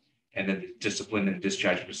well. And then the discipline and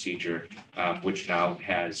discharge procedure, which now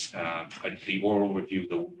has the oral review,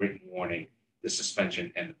 the written warning, the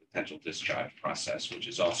suspension, and the potential discharge process, which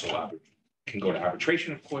is also can go to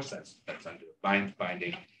arbitration, of course, that's under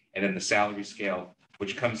binding. And then the salary scale,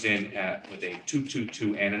 which comes in with a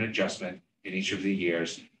 222 and an adjustment in each of the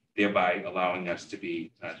years, thereby allowing us to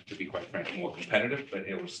be quite frankly more competitive, but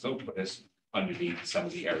it will still put us underneath some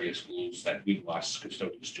of the area schools that we've lost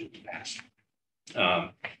custodians to in the past.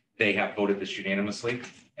 They have voted this unanimously,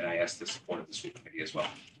 and I ask the support of the school committee as well.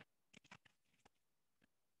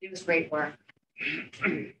 It was great work.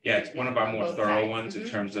 Yeah, it's one of our more Both thorough sides. ones in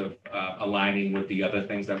terms of aligning with the other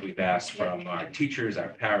things that we've asked from our teachers, our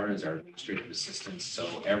paras, our administrative assistants.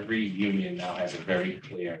 So every union now has a very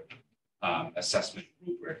clear assessment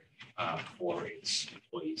rubric for its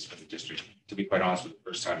employees for the district. To be quite honest, for the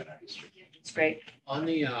first time in our history. It's great. On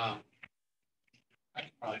the, I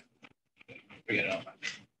can probably figure it out.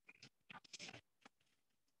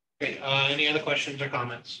 Great, any other questions or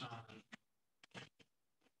comments on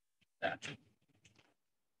that?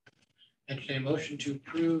 Entertain a motion to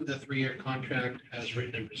approve the 3-year contract as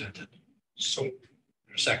written and presented. So,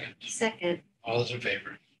 Second, Second, all those in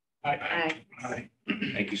favor? I,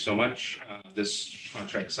 Thank you so much. This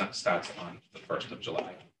contract starts on the 1st of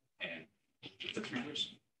July and for 3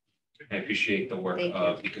 years. I appreciate the work Thank you.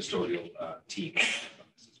 of the custodial team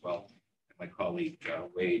as well, and my colleague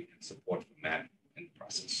Wade, and support from Matt in the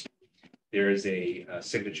process. There is a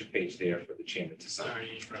signature page there for the chairman to sign. Sorry,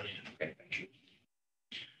 it's running. Okay, thank you.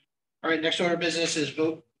 All right, next order of business is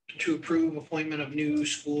vote to approve appointment of new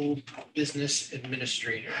school business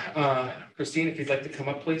administrator. Christine, if you'd like to come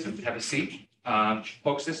up, please, and have a seat.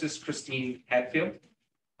 Folks, this is Christine Hadfield.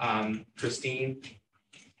 Christine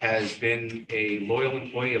has been a loyal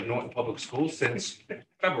employee of Norton Public Schools since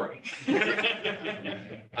February.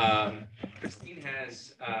 Christine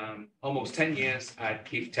has almost 10 years at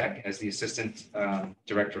Keefe Tech as the Assistant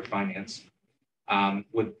Director of Finance.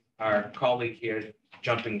 With our colleague here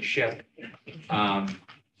jumping ship,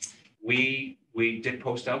 we did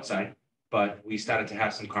post outside, but we started to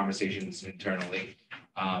have some conversations internally,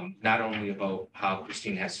 not only about how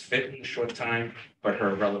Christine has fit in the short time, but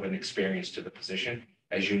her relevant experience to the position.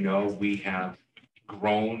 As you know, we have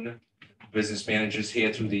grown business managers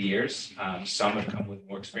here through the years. Some have come with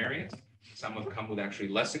more experience, some have come with actually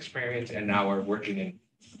less experience, and now are working in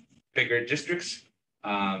bigger districts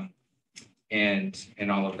and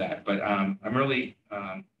all of that. But I'm really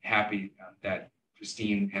happy that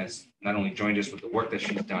Christine has not only joined us with the work that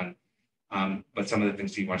she's done, but some of the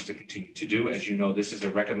things she wants to continue to do. As you know, this is a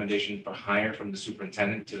recommendation for hire from the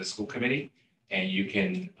superintendent to the school committee, and you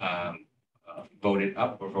can vote it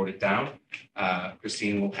up or vote it down.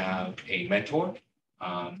 Christine will have a mentor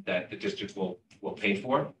that the district will pay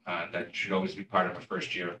for. That should always be part of a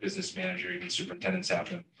first year of business manager, even superintendents have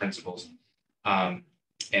them, principals.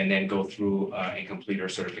 And then go through and complete her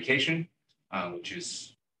certification, which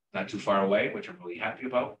is not too far away, which I'm really happy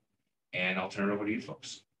about. And I'll turn it over to you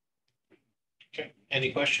folks. Okay,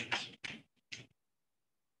 any questions?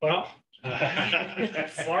 well,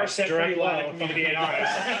 Laura said pretty well, if I'm being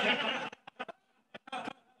honest.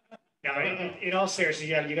 Now, in all seriousness,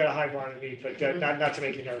 you got a high bar to meet, but not to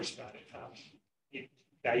make you nervous about it.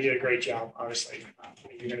 You did a great job, honestly.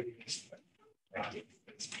 You're going to be missed, but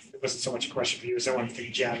it wasn't so much a question for you as I wanted to take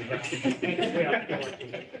a jab at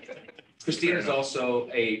that. Christine is also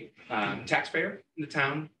a taxpayer in the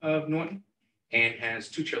town of Norton and has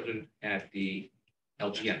 2 children at the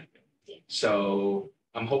LGN. So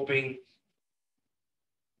I'm hoping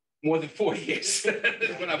more than 4 years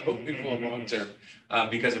is what I'm hoping for long term,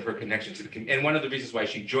 because of her connection to the community. And one of the reasons why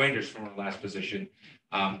she joined us from her last position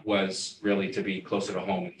was really to be closer to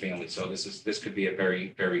home and family. So this could be a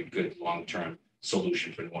very, very good long-term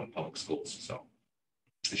solution for Norton Public Schools. So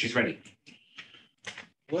she's ready.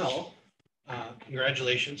 Well,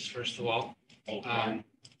 congratulations, first of all. Thank you.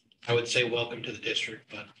 I would say welcome to the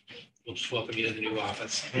district, but we'll just welcome you to the new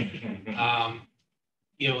office.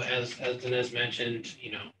 You know, as Dinesh mentioned,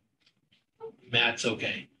 you know, Matt's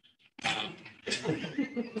okay.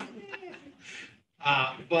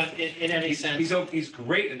 But in any sense. He's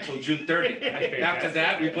great until June 30th. After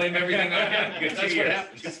that, we blame everything on him. That's what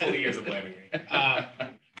happens. It's 4 years of blaming me.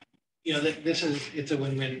 You know, it's a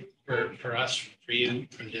win-win for us, for you,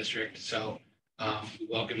 for the district. So we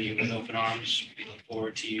welcome you with open arms. We look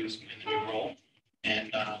forward to you in the new role.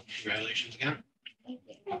 And congratulations again. Thank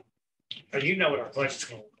you. You know what our budget's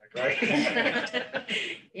gonna look like, right?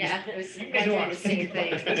 Yeah, it was wondering the same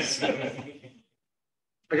thing.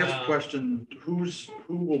 I guess the question, who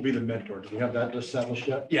will be the mentor? Do we have that established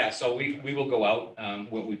yet? Yeah, so we will go out.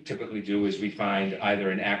 What we typically do is we find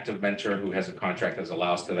either an active mentor who has a contract that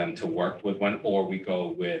allows to them to work with one, or we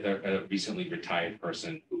go with a recently retired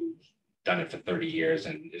person who's done it for 30 years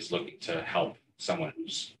and is looking to help someone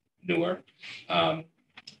who's newer.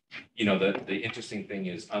 You know, the interesting thing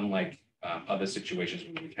is, unlike other situations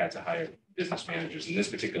where we've had to hire business managers, in this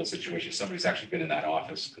particular situation, somebody's actually been in that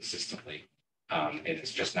office consistently. And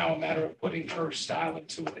it's just now a matter of putting her style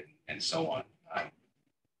into it and so on.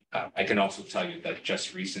 I can also tell you that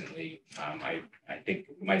just recently, I think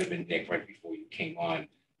it might have been Nick right before you came on,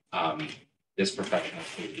 this professional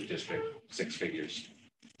paid the district 6 figures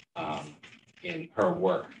in her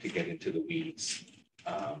work to get into the weeds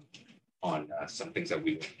on some things that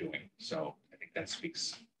we were doing. So I think that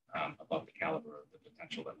speaks about the caliber of the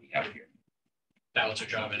potential that we have here. That was her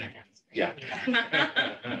job in it. Yeah.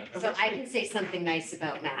 So I can say something nice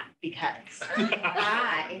about Matt because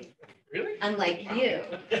I, Really? unlike you,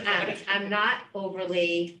 I'm not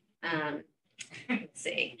overly, let's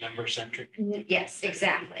see. Member centric. Yes,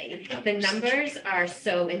 exactly. The numbers are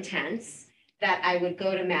so intense that I would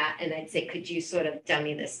go to Matt and I'd say, could you sort of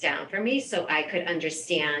dummy this down for me so I could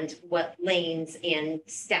understand what lanes and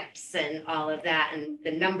steps and all of that and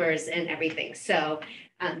the numbers and everything. So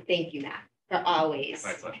thank you, Matt, for always,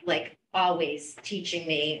 My pleasure. like always teaching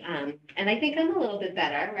me. And I think I'm a little bit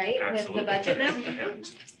better, right? With the budget now.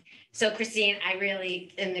 So Christine, I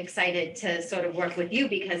really am excited to sort of work with you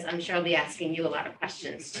because I'm sure I'll be asking you a lot of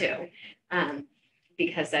questions too.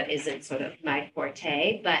 Because that isn't sort of my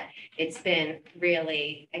forte, but it's been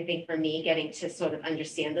really, I think for me, getting to sort of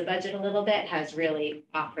understand the budget a little bit has really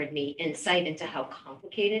offered me insight into how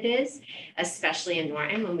complicated it is, especially in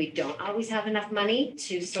Norton when we don't always have enough money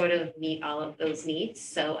to sort of meet all of those needs.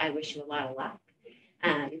 So I wish you a lot of luck.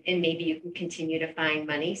 And maybe you can continue to find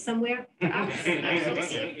money somewhere for us.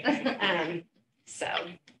 So.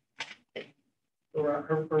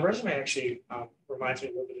 Her resume actually reminds me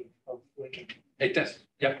a little bit of Lincoln. It does.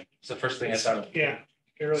 Yep. It's the first thing I thought of. Yeah,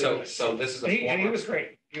 it really So, is. so this is a And he former, was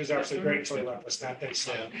great. He was absolutely great until he left us. That thing,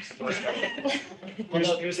 so.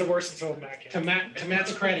 He was the worst until Matt To came.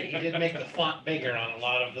 Matt's credit, he did make the font bigger on a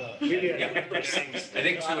lot of the. Yeah. I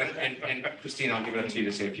think too, and Christine, I'll give it up to you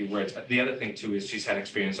to say a few words. The other thing too is she's had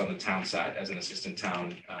experience on the town side as an assistant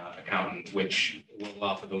town accountant, which will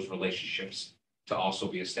allow for those relationships to also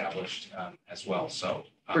be established as well. So.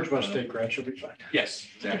 Bridgewater State grad should be fine. Yes,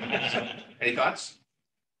 exactly. So, any thoughts?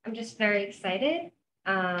 I'm just very excited.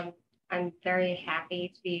 I'm very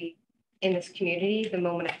happy to be in this community. The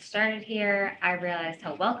moment I started here, I realized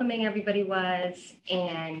how welcoming everybody was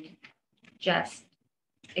and just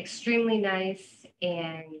extremely nice.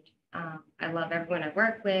 And I love everyone I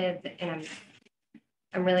work with, and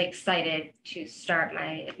I'm really excited to start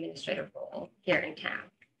my administrative role here in town.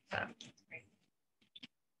 So.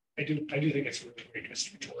 I do think it's a really great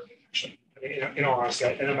district to work in, actually. I mean, in all honesty,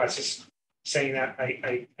 and I'm not just saying that,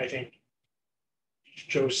 I think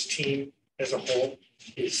Joe's team as a whole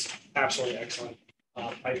is absolutely excellent.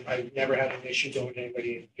 I've never had an issue going to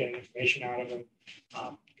anybody and getting information out of them.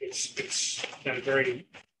 It's been a very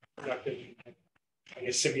productive, I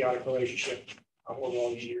guess, symbiotic relationship over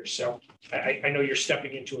all these years. So I know you're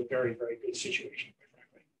stepping into a very, very good situation, quite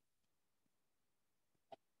frankly.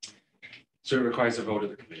 So it requires a vote of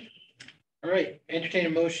the committee. All right, entertain a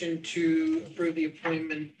motion to approve the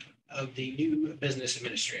appointment of the new business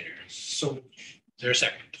administrator. So Is there a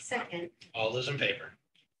second? Second. All those in favor?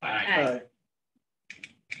 Aye. Aye.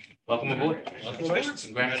 Welcome aboard. Welcome aboard.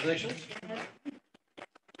 Congratulations.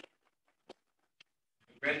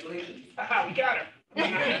 we got her.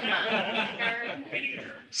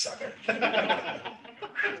 Suck.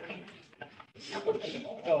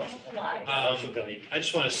 Council Billy. I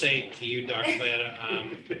just want to say to you, Dr.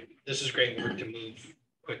 Bayetta, this is great work to move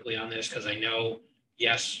quickly on this because I know,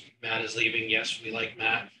 yes, Matt is leaving. Yes, we like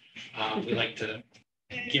Matt. We like to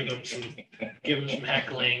give him some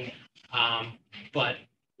heckling. But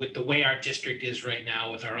with the way our district is right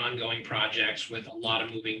now, with our ongoing projects, with a lot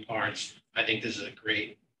of moving parts, I think this is a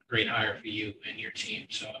great hire for you and your team.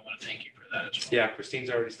 So I want to thank you for that as well. Yeah, Christine's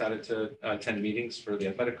already started to attend meetings for the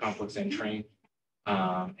athletic complex and train.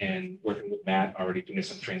 And working with Matt, already doing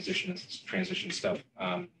some transition stuff.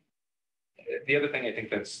 The other thing I think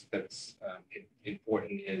that's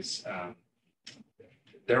important is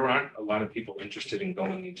there aren't a lot of people interested in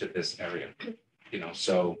going into this area,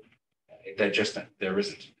 so there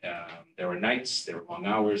isn't. There are nights, there are long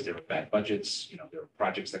hours, there are bad budgets, there are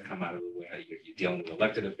projects that come out of the way. You're dealing with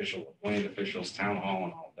elected officials, appointed officials, town hall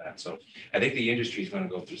and all of that. So I think the industry is going to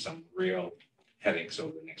go through some real headaches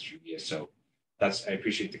over the next few years. So I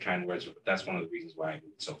appreciate the kind words, but that's one of the reasons why I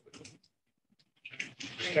moved so quickly.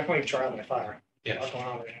 Definitely trial by fire. Yeah. What's going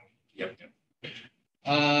on right now?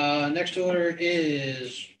 Yep. Next order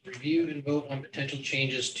is review and vote on potential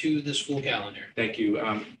changes to the school calendar. Thank you.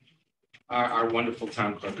 Our wonderful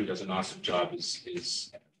town clerk, who does an awesome job,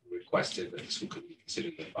 is requested that the school committee consider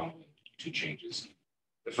the following 2 changes.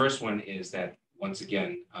 The first one is that, once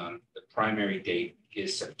again, the primary date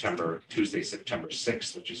is Tuesday, September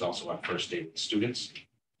 6th, which is also our first day with students.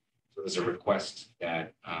 So there's a request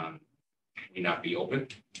that we not be open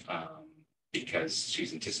because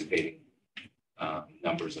she's anticipating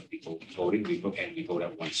numbers of people voting. We vote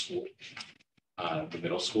at one school, the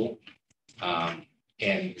middle school.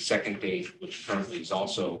 And the second day, which currently is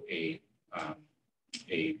also a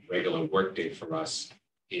regular work day for us,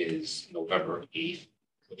 is November 8th,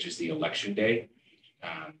 which is the election day.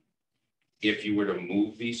 If you were to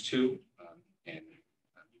move these 2, and you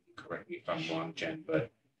can correct me if I'm wrong, Jen, but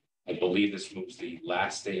I believe this moves the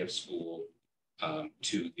last day of school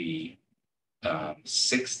to the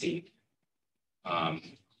 16th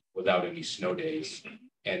without any snow days.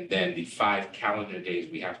 And then the 5 calendar days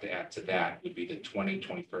we have to add to that would be the 20th,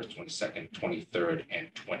 21st, 22nd, 23rd,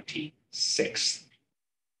 and 26th.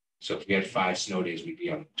 So if we had 5 snow days, we'd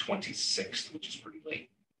be on 26th, which is pretty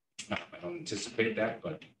late. I don't anticipate that,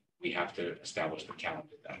 but we have to establish the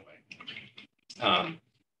calendar that way.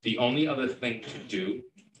 The only other thing to do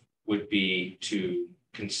would be to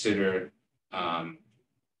consider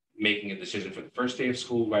making a decision for the first day of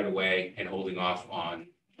school right away and holding off on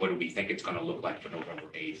what do we think it's going to look like for November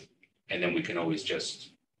 8th. And then we can always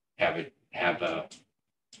just have a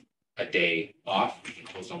day off. We can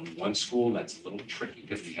close only one school. That's a little tricky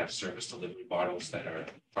because we have service delivery bottles that are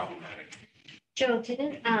problematic. Joe,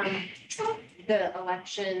 didn't the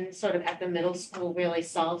election sort of at the middle school really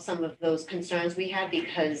solve some of those concerns we had,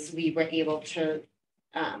 because we were able to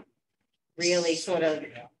really sort of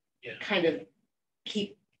kind of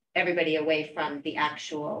keep everybody away from the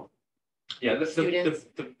actual students?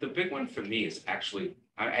 The big one for me is actually,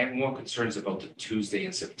 I have more concerns about the Tuesday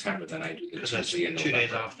in September than I do the Because that's Tuesday in 2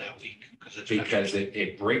 days November. off that week. Because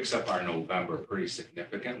it breaks up our November pretty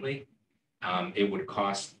significantly. It would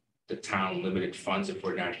cost the town limited funds if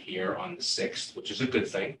we're not here on the 6th, which is a good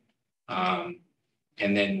thing. And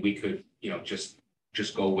then we could, just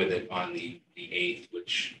go with it on the 8th,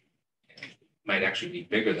 which might actually be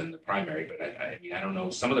bigger than the primary. But I mean, I don't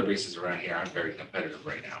know. Some of the races around here aren't very competitive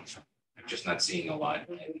right now. I'm just not seeing a lot,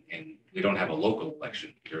 and we don't have a local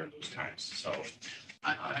election during those times. So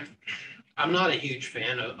I'm not a huge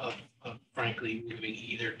fan of frankly moving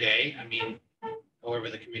either day. I mean,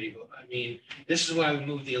 however the committee, I mean, this is why we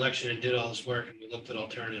moved the election and did all this work and we looked at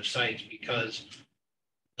alternative sites, because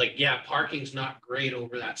parking's not great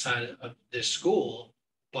over that side of this school,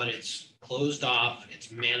 but it's closed off,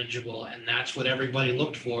 it's manageable, and that's what everybody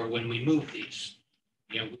looked for when we moved these.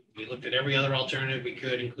 We looked at every other alternative we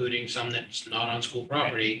could, including some that's not on school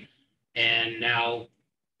property. And now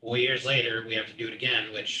 4 years later, we have to do it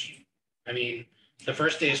again, which, I mean, the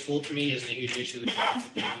first day of school to me isn't a huge issue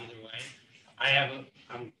either way. I have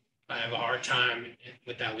a hard time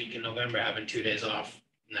with that week in November having 2 days off.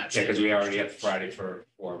 And that's because we already had Friday for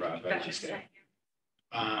Veterans Day.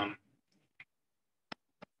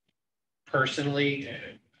 Personally,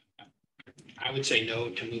 I would say no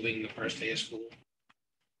to moving the first day of school,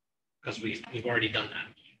 because we've already done that.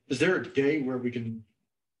 Is there a day where we can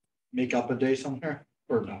make up a day somewhere,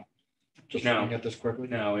 or no? Just No. looking at this quickly?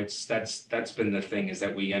 No, that's been the thing, is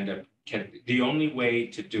that we end up, the only way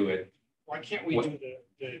to do it. Why can't we do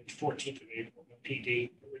the 14th of April, the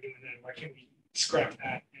PD that we're doing then? Why can't we scrap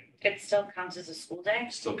that? It still counts as a school day.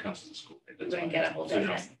 Still counts as a school day. We wouldn't get a whole day.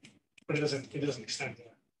 But it doesn't extend to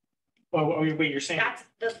that. Oh, wait, you're saying, That's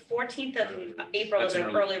the 14th of April is That's an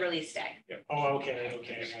an early release day. oh, okay,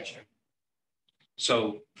 I gotcha.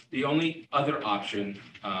 So the only other option,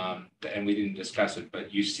 and we didn't discuss it,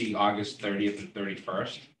 but you see August 30th and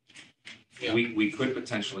 31st. Yeah. We could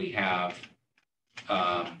potentially have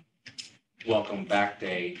Welcome Back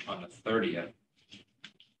Day on the 30th.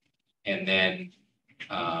 And then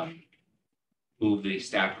move the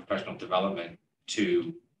staff professional development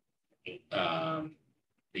to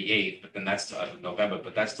the 8th, but then that's November,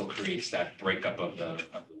 but that still creates that breakup of the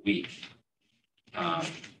week.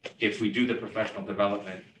 If we do the professional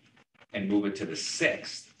development and move it to the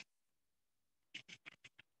 6th,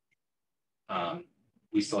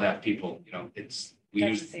 we still have people, you know, it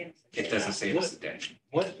doesn't say it's the day.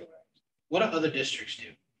 What do other districts do?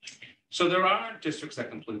 So there are districts that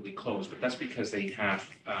completely close, but that's because they have,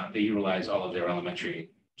 they utilize all of their elementary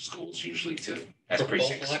schools usually as For both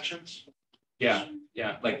precincts. elections? Yeah,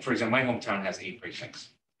 yeah, like, for example, my hometown has 8 precincts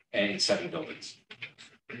and 7 buildings.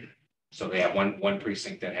 So they have one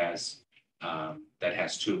precinct that has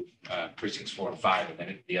 2 precincts 4 and 5, and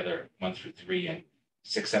then the other 1 through 3 and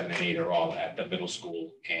 6, 7, and 8 are all at the middle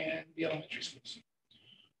school and the elementary schools.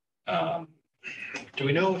 Do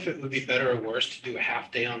we know if it would be better or worse to do a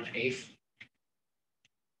half day on the 8th?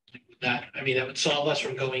 That would solve us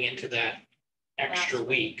from going into that extra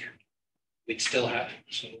week. We'd still have,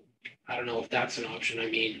 so I don't know if that's an option. I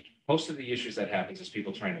mean, Most of the issues that happens is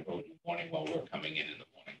people trying to vote in the morning while we're coming in the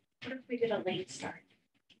morning. What if we did a late start?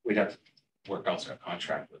 We'd have to work out a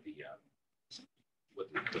contract with the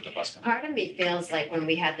bus company. Part of me feels like when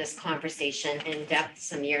we had this conversation in depth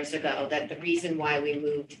some years ago, that the reason why we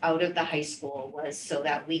moved out of the high school was so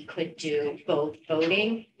that we could do both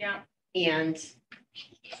voting Yeah. and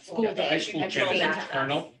school Yeah, the high day. school at the gym is same time.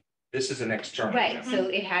 internal. This is an external. Right, gym. so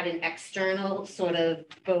it had an external sort of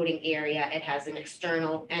voting area. It has an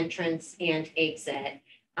external entrance and exit.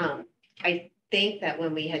 I think that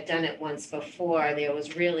when we had done it once before, there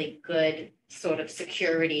was really good sort of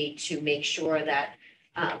security to make sure that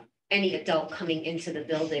any adult coming into the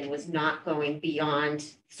building was not going beyond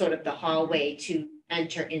sort of the hallway to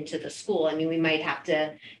enter into the school. I mean, we might have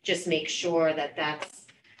to just make sure that that's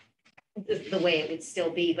the way it would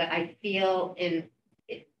still be, but I feel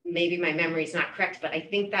maybe my memory is not correct, but I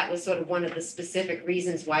think that was sort of one of the specific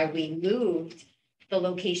reasons why we moved the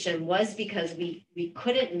location was because we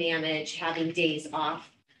couldn't manage having days off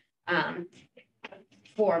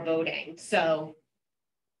for voting. So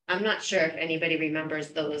I'm not sure if anybody remembers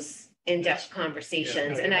those in-depth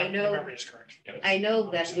conversations, and I know. Memory is correct. I know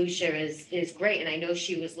that Lucia is great, and I know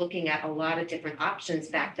she was looking at a lot of different options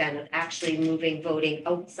back then of actually moving voting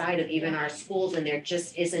outside of even our schools, and there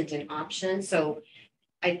just isn't an option. So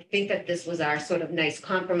I think that this was our sort of nice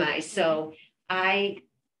compromise. So I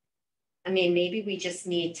mean, maybe we just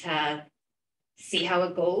need to see how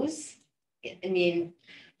it goes. I mean,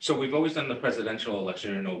 So we've always done the presidential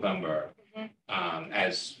election in November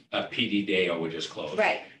as a PD day or we're just closed.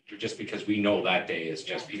 right, Just because we know that day is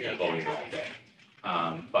just people voting that day.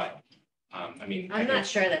 But I mean. I'm not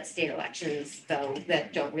sure that state elections, though,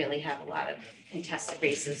 that don't really have a lot of contested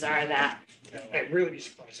races are that. I'd really be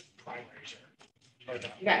surprised if primaries are not.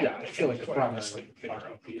 Right. Yeah, I feel like the Quite primary honestly, would be far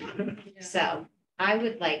out. So I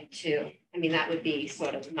would like to, I mean, that would be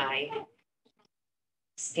sort of my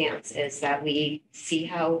stance is that we see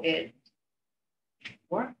how it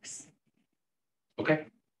works. Okay,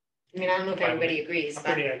 I mean, I don't know if everybody agrees, I'm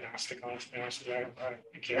but pretty agnostic on it, to be honest with you. I don't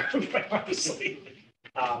really care, quite honestly.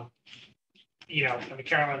 You know, I mean,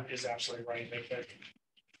 Carolyn is absolutely right,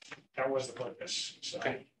 that was the purpose, so.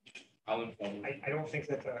 Okay. I'll inform you. I don't think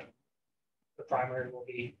that the primary will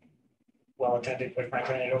be well attended, but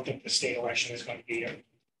frankly, I don't think the state election is going to be a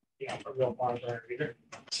real barn-burner either,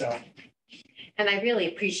 so. and I really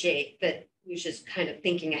appreciate that Lucia's kind of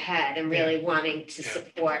thinking ahead and really wanting to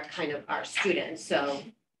support kind of our students. So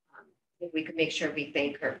if we could make sure we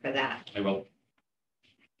thank her for that. I will.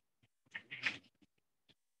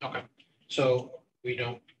 okay, so we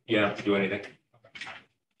don't. You don't have to do anything.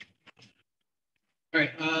 All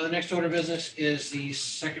right, the next order of business is the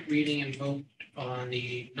second reading and vote on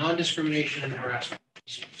the non-discrimination and harassment.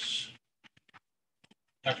 policies.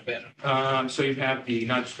 Dr. Banner. So you have the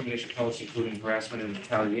non-discrimination policy, including harassment and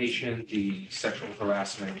retaliation, the sexual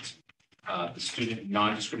harassment, the student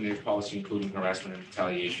non-discrimination policy, including harassment and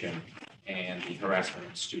retaliation, and the harassment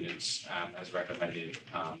of students as recommended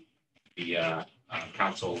via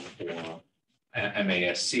council for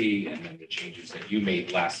MASC, and then the changes that you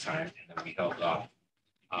made last time, and then we held off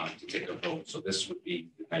to take a vote. So this would be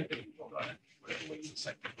the night that we vote on it, whatever way you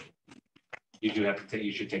decide. You do have to take,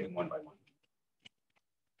 you should take them one by one.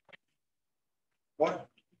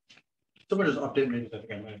 Someone just update me, because I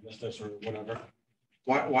think I might have missed this or whatever.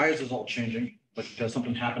 Why is this all changing? Like, has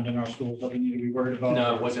something happened in our schools that we need to be worried about?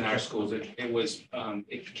 No, it wasn't our schools. It was,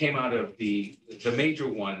 it came out of the major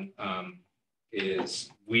one, is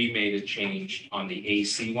we made a change on the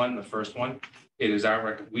AC one, the first one. It is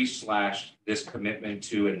we slashed this commitment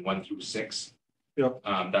 2 and 1 through 6. Yep.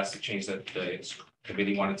 That's the change that the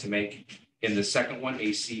committee wanted to make. In the second one,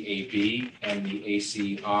 ACAB and the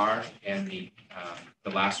ACR and the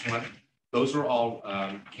last one, those were all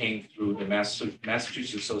came through the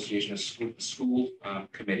Massachusetts Association of School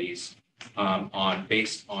Committees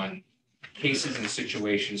based on cases and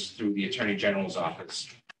situations through the Attorney General's office.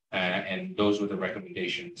 And those were the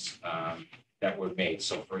recommendations that were made.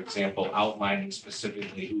 So for example, outlining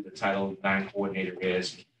specifically who the Title IX coordinator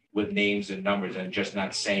is with names and numbers and just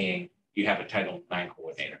not saying you have a Title IX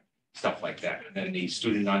coordinator, stuff like that. And then the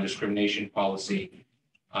student non-discrimination policy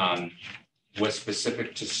was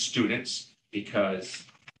specific to students because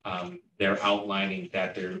they're outlining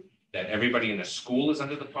that everybody in the school is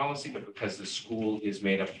under the policy, but because the school is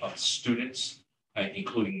made up of students,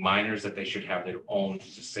 including minors, that they should have their own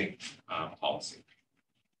distinct policy.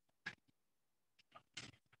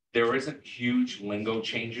 There isn't huge lingo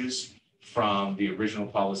changes from the original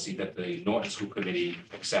policy that the Norton School Committee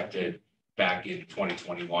accepted back in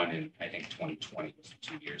 2021 and I think 2020 was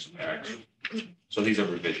 2 years in there actually. So these are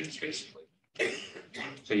revisions basically.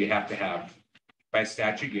 So you have to have, by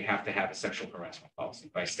statute, you have to have a sexual harassment policy.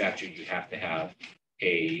 By statute, you have to have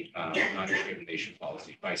a non-discrimination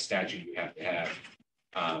policy. By statute, you have to have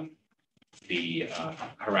the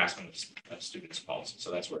harassment of students policy.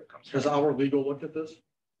 So that's where it comes from. Has our legal looked at this?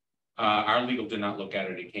 Our legal did not look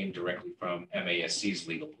at it. It came directly from MASC's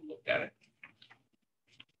legal who looked at it.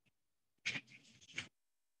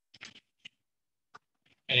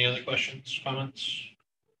 Any other questions, comments?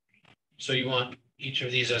 So you want each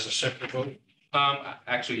of these as a separate vote?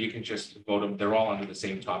 Actually, you can just vote them. They're all under the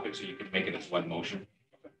same topic, so you can make it as one motion.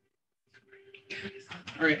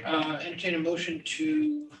 All right, entertain a motion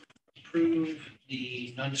to approve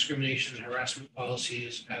the non-discrimination and harassment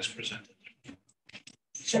policies as presented.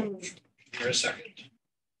 So For a second.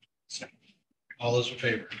 Second. All those in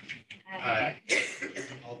favor? Aye.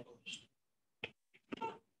 All opposed?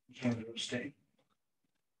 Just wanted to abstain.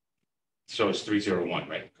 So it's 301,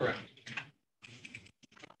 right? Correct.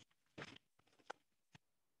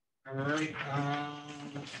 All right,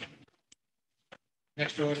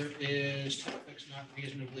 next order is topics not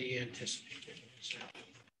reasonably anticipated. So,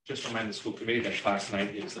 Just remind the school committee that class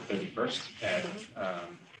night is the 31st at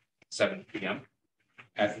 7 p.m.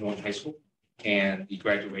 at Norton High School. And the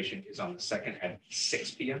graduation is on the 2nd at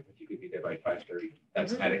 6 p.m. If you could be there by 5:30,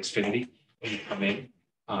 that's at Xfinity. When you come in,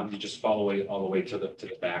 you just follow it all the way to the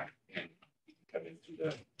back and you can come in through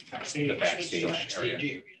the backstage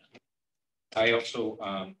area. I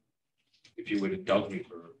also, if you would indulge me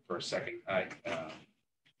for a second,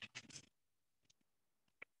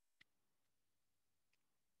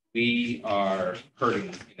 we are hurting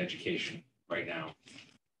in education right now,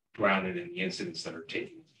 grounded in the incidents that are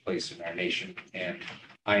taking place in our nation. And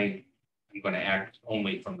I am going to act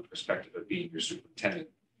only from the perspective of being your superintendent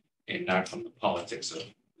and not from the politics of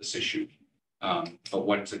this issue. But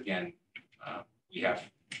once again, we have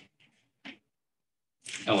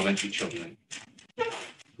elementary children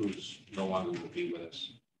who's no longer will be with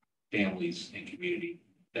us, families and community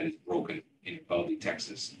that is broken in Uvalde,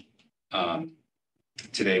 Texas.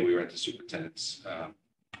 Today we were at the superintendent's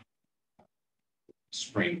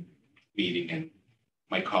spring meeting, and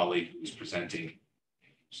my colleague who was presenting,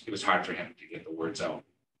 it was hard for him to get the words out.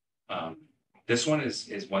 This one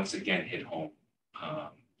is once again hit home.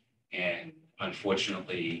 And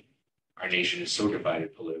unfortunately, our nation is so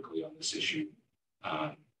divided politically on this issue,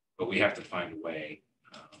 but we have to find a way.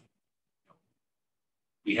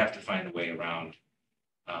 We have to find a way around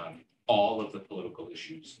all of the political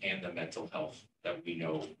issues and the mental health that we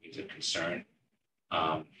know is a concern.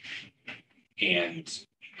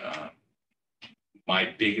 My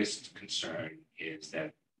biggest concern is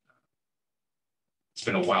that it's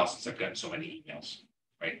been a while since I've gotten so many emails,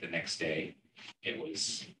 right? The next day, it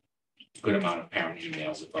was a good amount of parent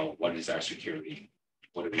emails about what is our security,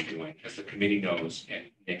 what are we doing? As the committee knows, and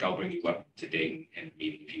Nick, I'll bring you up to date in the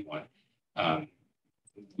meeting if you want.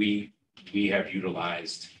 We have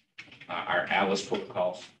utilized our ALICE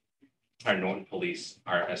protocols, our Norton Police,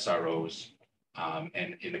 our SROs,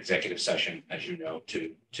 and in executive session, as you know,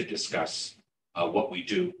 to discuss what we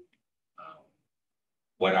do,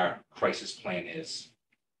 what our crisis plan is.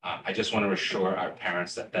 I just want to assure our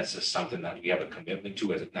parents that that's just something that we have a commitment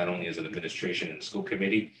to, as not only as an administration and school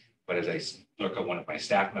committee, but as I look at one of my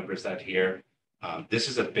staff members that here, This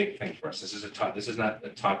is a big thing for us. This is not a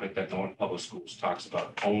topic that Norton Public Schools talks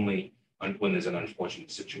about only when there's an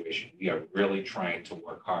unfortunate situation. We are really trying to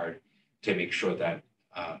work hard to make sure that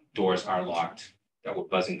doors are locked, that we're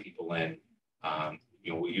buzzing people in.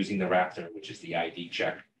 We're using the Raptor, which is the ID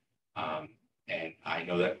check. And I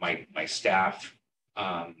know that my staff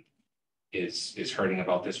is hurting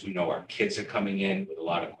about this. We know our kids are coming in with a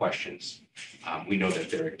lot of questions. We know that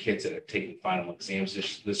there are kids that are taking final exams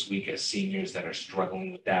this week as seniors that are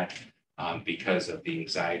struggling with that because of the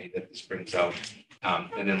anxiety that this brings out.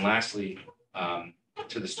 And then lastly,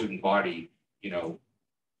 to the student body,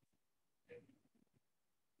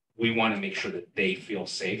 we want to make sure that they feel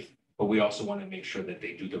safe, but we also want to make sure that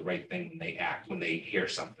they do the right thing when they act, when they hear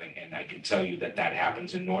something. And I can tell you that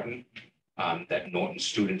happens in Norton, that Norton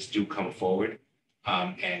students do come forward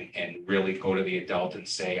and really go to the adult and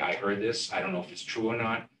say, I heard this. I don't know if it's true or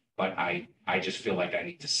not, but I just feel like I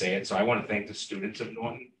need to say it. So I want to thank the students of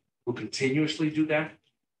Norton who continuously do that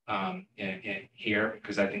and here,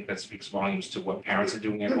 because I think that speaks volumes to what parents are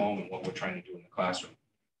doing at home and what we're trying to do in the classroom.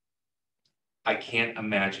 I can't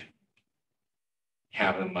imagine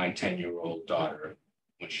having my 10-year-old daughter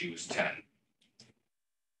when she was 10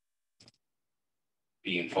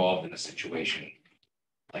 be involved in a situation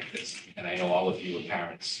like this. And I know all of you are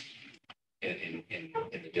parents in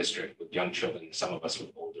the district with young children, some of us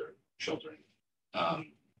with older children.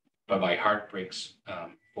 But my heart breaks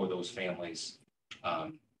for those families.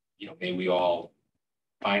 May we all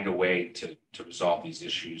find a way to resolve these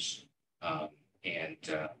issues. I'll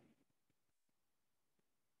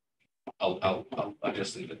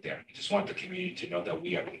just leave it there. I just want the community to know that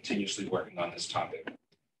we are continuously working on this topic.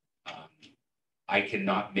 I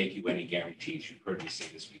cannot make you any guarantees. You've heard me say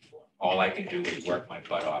this before. All I can do is work my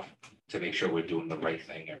butt off to make sure we're doing the right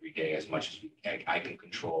thing every day as much as I can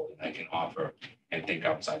control and I can offer and think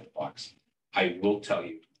outside the box. I will tell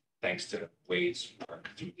you, thanks to Wade's work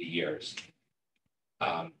through the years,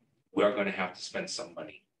 we're going to have to spend some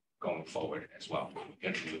money going forward as well.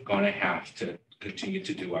 We're going to have to continue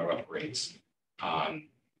to do our upgrades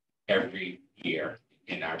every year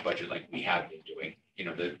in our budget like we have been doing.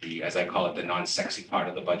 The as I call it, the non-sexy part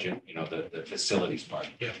of the budget, the facilities part.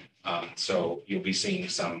 Yeah. So you'll be seeing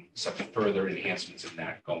some further enhancements in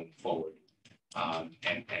that going forward.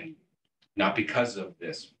 And not because of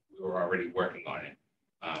this, we were already working on it.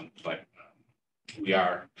 But we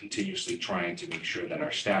are continuously trying to make sure that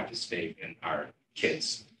our staff is safe and our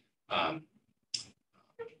kids.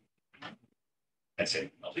 That's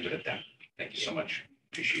it. I'll leave it at that. Thank you so much.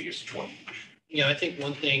 Appreciate your support. I think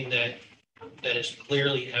one thing that is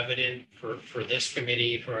clearly evident for this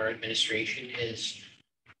committee, for our administration, is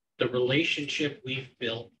the relationship we've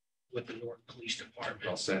built with the Norton Police Department.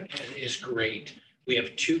 Well said. Is great. We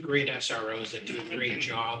have two great SROs that do a great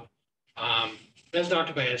job. As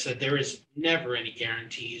Dr. Baez said, there is never any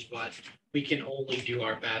guarantees, but we can only do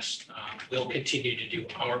our best. We'll continue to do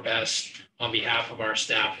our best on behalf of our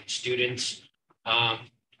staff and students.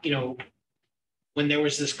 When there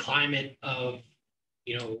was this climate of,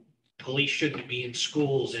 police shouldn't be in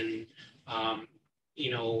schools and,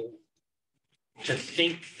 to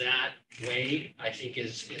think that way, I think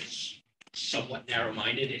is somewhat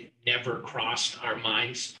narrow-minded. It never crossed our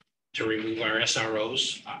minds to remove our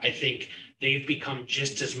SROs. I think they've become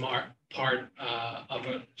just as part of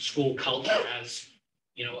a school culture as,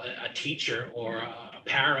 a teacher or a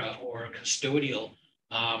para or a custodial.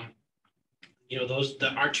 Our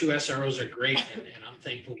two SROs are great, and I'm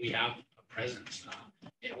thankful we have a presence.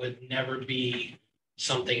 It would never be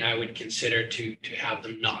something I would consider to have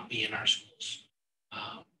them not be in our schools.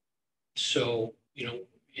 So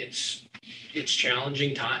it's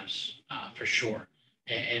challenging times for sure,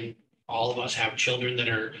 and all of us have children that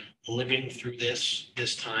are living through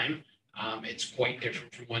this time. It's quite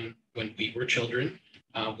different from when we were children.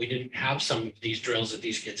 We didn't have some of these drills that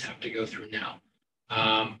these kids have to go through now.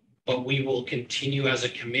 But we will continue as a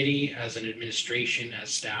committee, as an administration,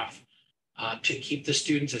 as staff, to keep the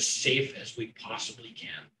students as safe as we possibly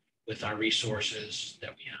can with our resources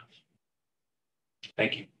that we have.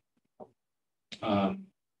 Thank you.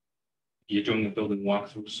 You're doing a building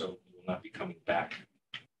walkthrough, so you will not be coming back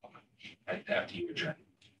after you adjourn.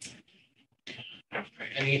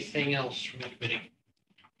 Anything else from the committee?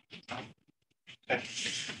 Okay.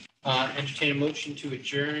 Entertain a motion to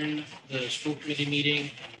adjourn the school committee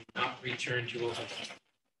meeting and not return to open.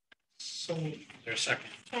 So, is there a second?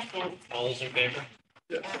 Second. All those in favor?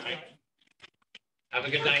 Yeah. All right. Have a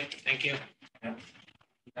good night. Thank you.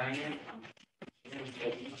 Diane?